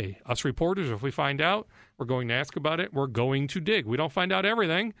 And, hey, us reporters, if we find out, we're going to ask about it. We're going to dig. We don't find out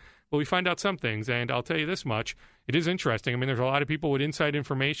everything, but we find out some things. And I'll tell you this much. It is interesting. I mean, there's a lot of people with inside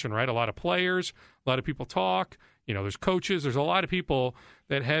information, right? A lot of players, a lot of people talk. There's coaches. There's a lot of people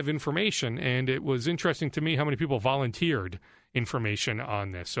that have information. And it was interesting to me how many people volunteered information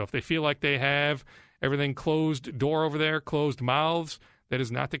on this. So if they feel like they have everything closed door over there, closed mouths, that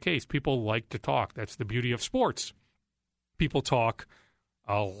is not the case. People like to talk. That's the beauty of sports. People talk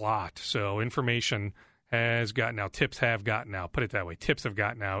a lot. So information has gotten out. Tips have gotten out. Put it that way. Tips have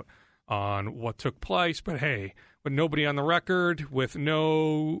gotten out on what took place. But, hey, with nobody on the record, with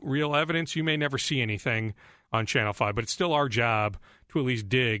no real evidence, you may never see anything on Channel 5. But it's still our job to at least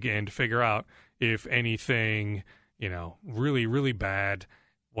dig and figure out if anything, really, really bad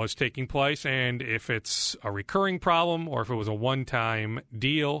was taking place, and if it's a recurring problem or if it was a one-time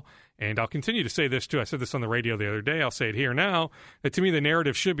deal. And I'll continue to say this, too. I said this on the radio the other day. I'll say it here now, that to me the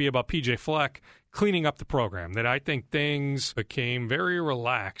narrative should be about P.J. Fleck cleaning up the program, that I think things became very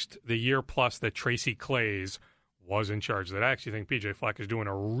relaxed the year plus that Tracy Claeys was in charge, that I actually think P.J. Fleck is doing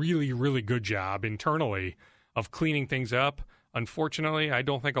a really, really good job internally of cleaning things up. Unfortunately, I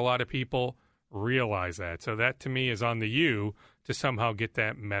don't think a lot of people realize that. So that, to me, is on the U to somehow get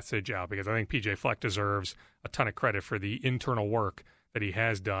that message out, because I think PJ Fleck deserves a ton of credit for the internal work that he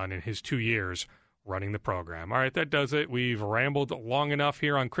has done in his 2 years running the program. All right, that does it. We've rambled long enough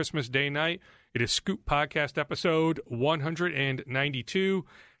here on Christmas Day night. It is Scoop Podcast episode 192.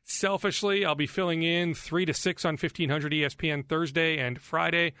 Selfishly, I'll be filling in 3 to 6 on 1500 ESPN Thursday and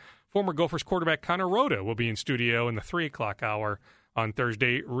Friday. Former Gophers quarterback Connor Rhoda will be in studio in the 3 o'clock hour on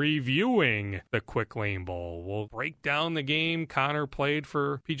Thursday reviewing the Quick Lane Bowl. We'll break down the game Connor played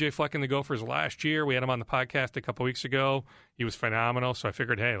for PJ Fleck and the Gophers last year. We had him on the podcast a couple weeks ago. He was phenomenal, so I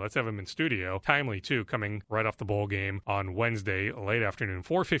figured, hey, let's have him in studio. Timely, too, coming right off the bowl game on Wednesday, late afternoon,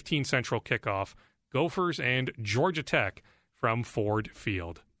 4:15 Central kickoff. Gophers and Georgia Tech from Ford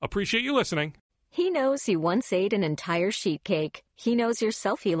Field. Appreciate you listening. He knows you once ate an entire sheet cake. He knows your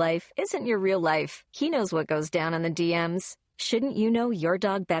selfie life isn't your real life. He knows what goes down on the DMs. Shouldn't you know your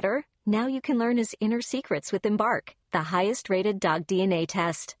dog better? Now you can learn his inner secrets with Embark, the highest-rated dog DNA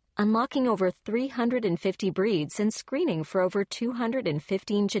test. Unlocking over 350 breeds and screening for over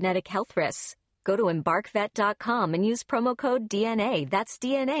 215 genetic health risks. Go to EmbarkVet.com and use promo code DNA, that's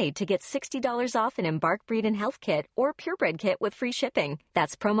DNA, to get $60 off an Embark Breed and Health Kit or Purebred Kit with free shipping.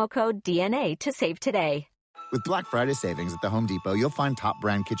 That's promo code DNA to save today. With Black Friday savings at the Home Depot, you'll find top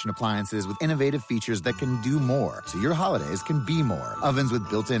brand kitchen appliances with innovative features that can do more, so your holidays can be more. Ovens with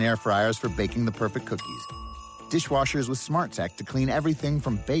built-in air fryers for baking the perfect cookies. Dishwashers with smart tech to clean everything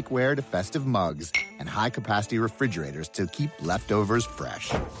from bakeware to festive mugs. And high-capacity refrigerators to keep leftovers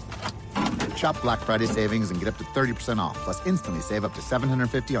fresh. Shop Black Friday savings and get up to 30% off, plus instantly save up to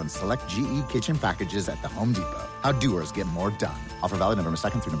 $750 on select GE kitchen packages at the Home Depot. How doers get more done. Offer valid November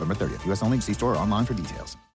 2nd through November 30th. U.S. only. See store or online for details.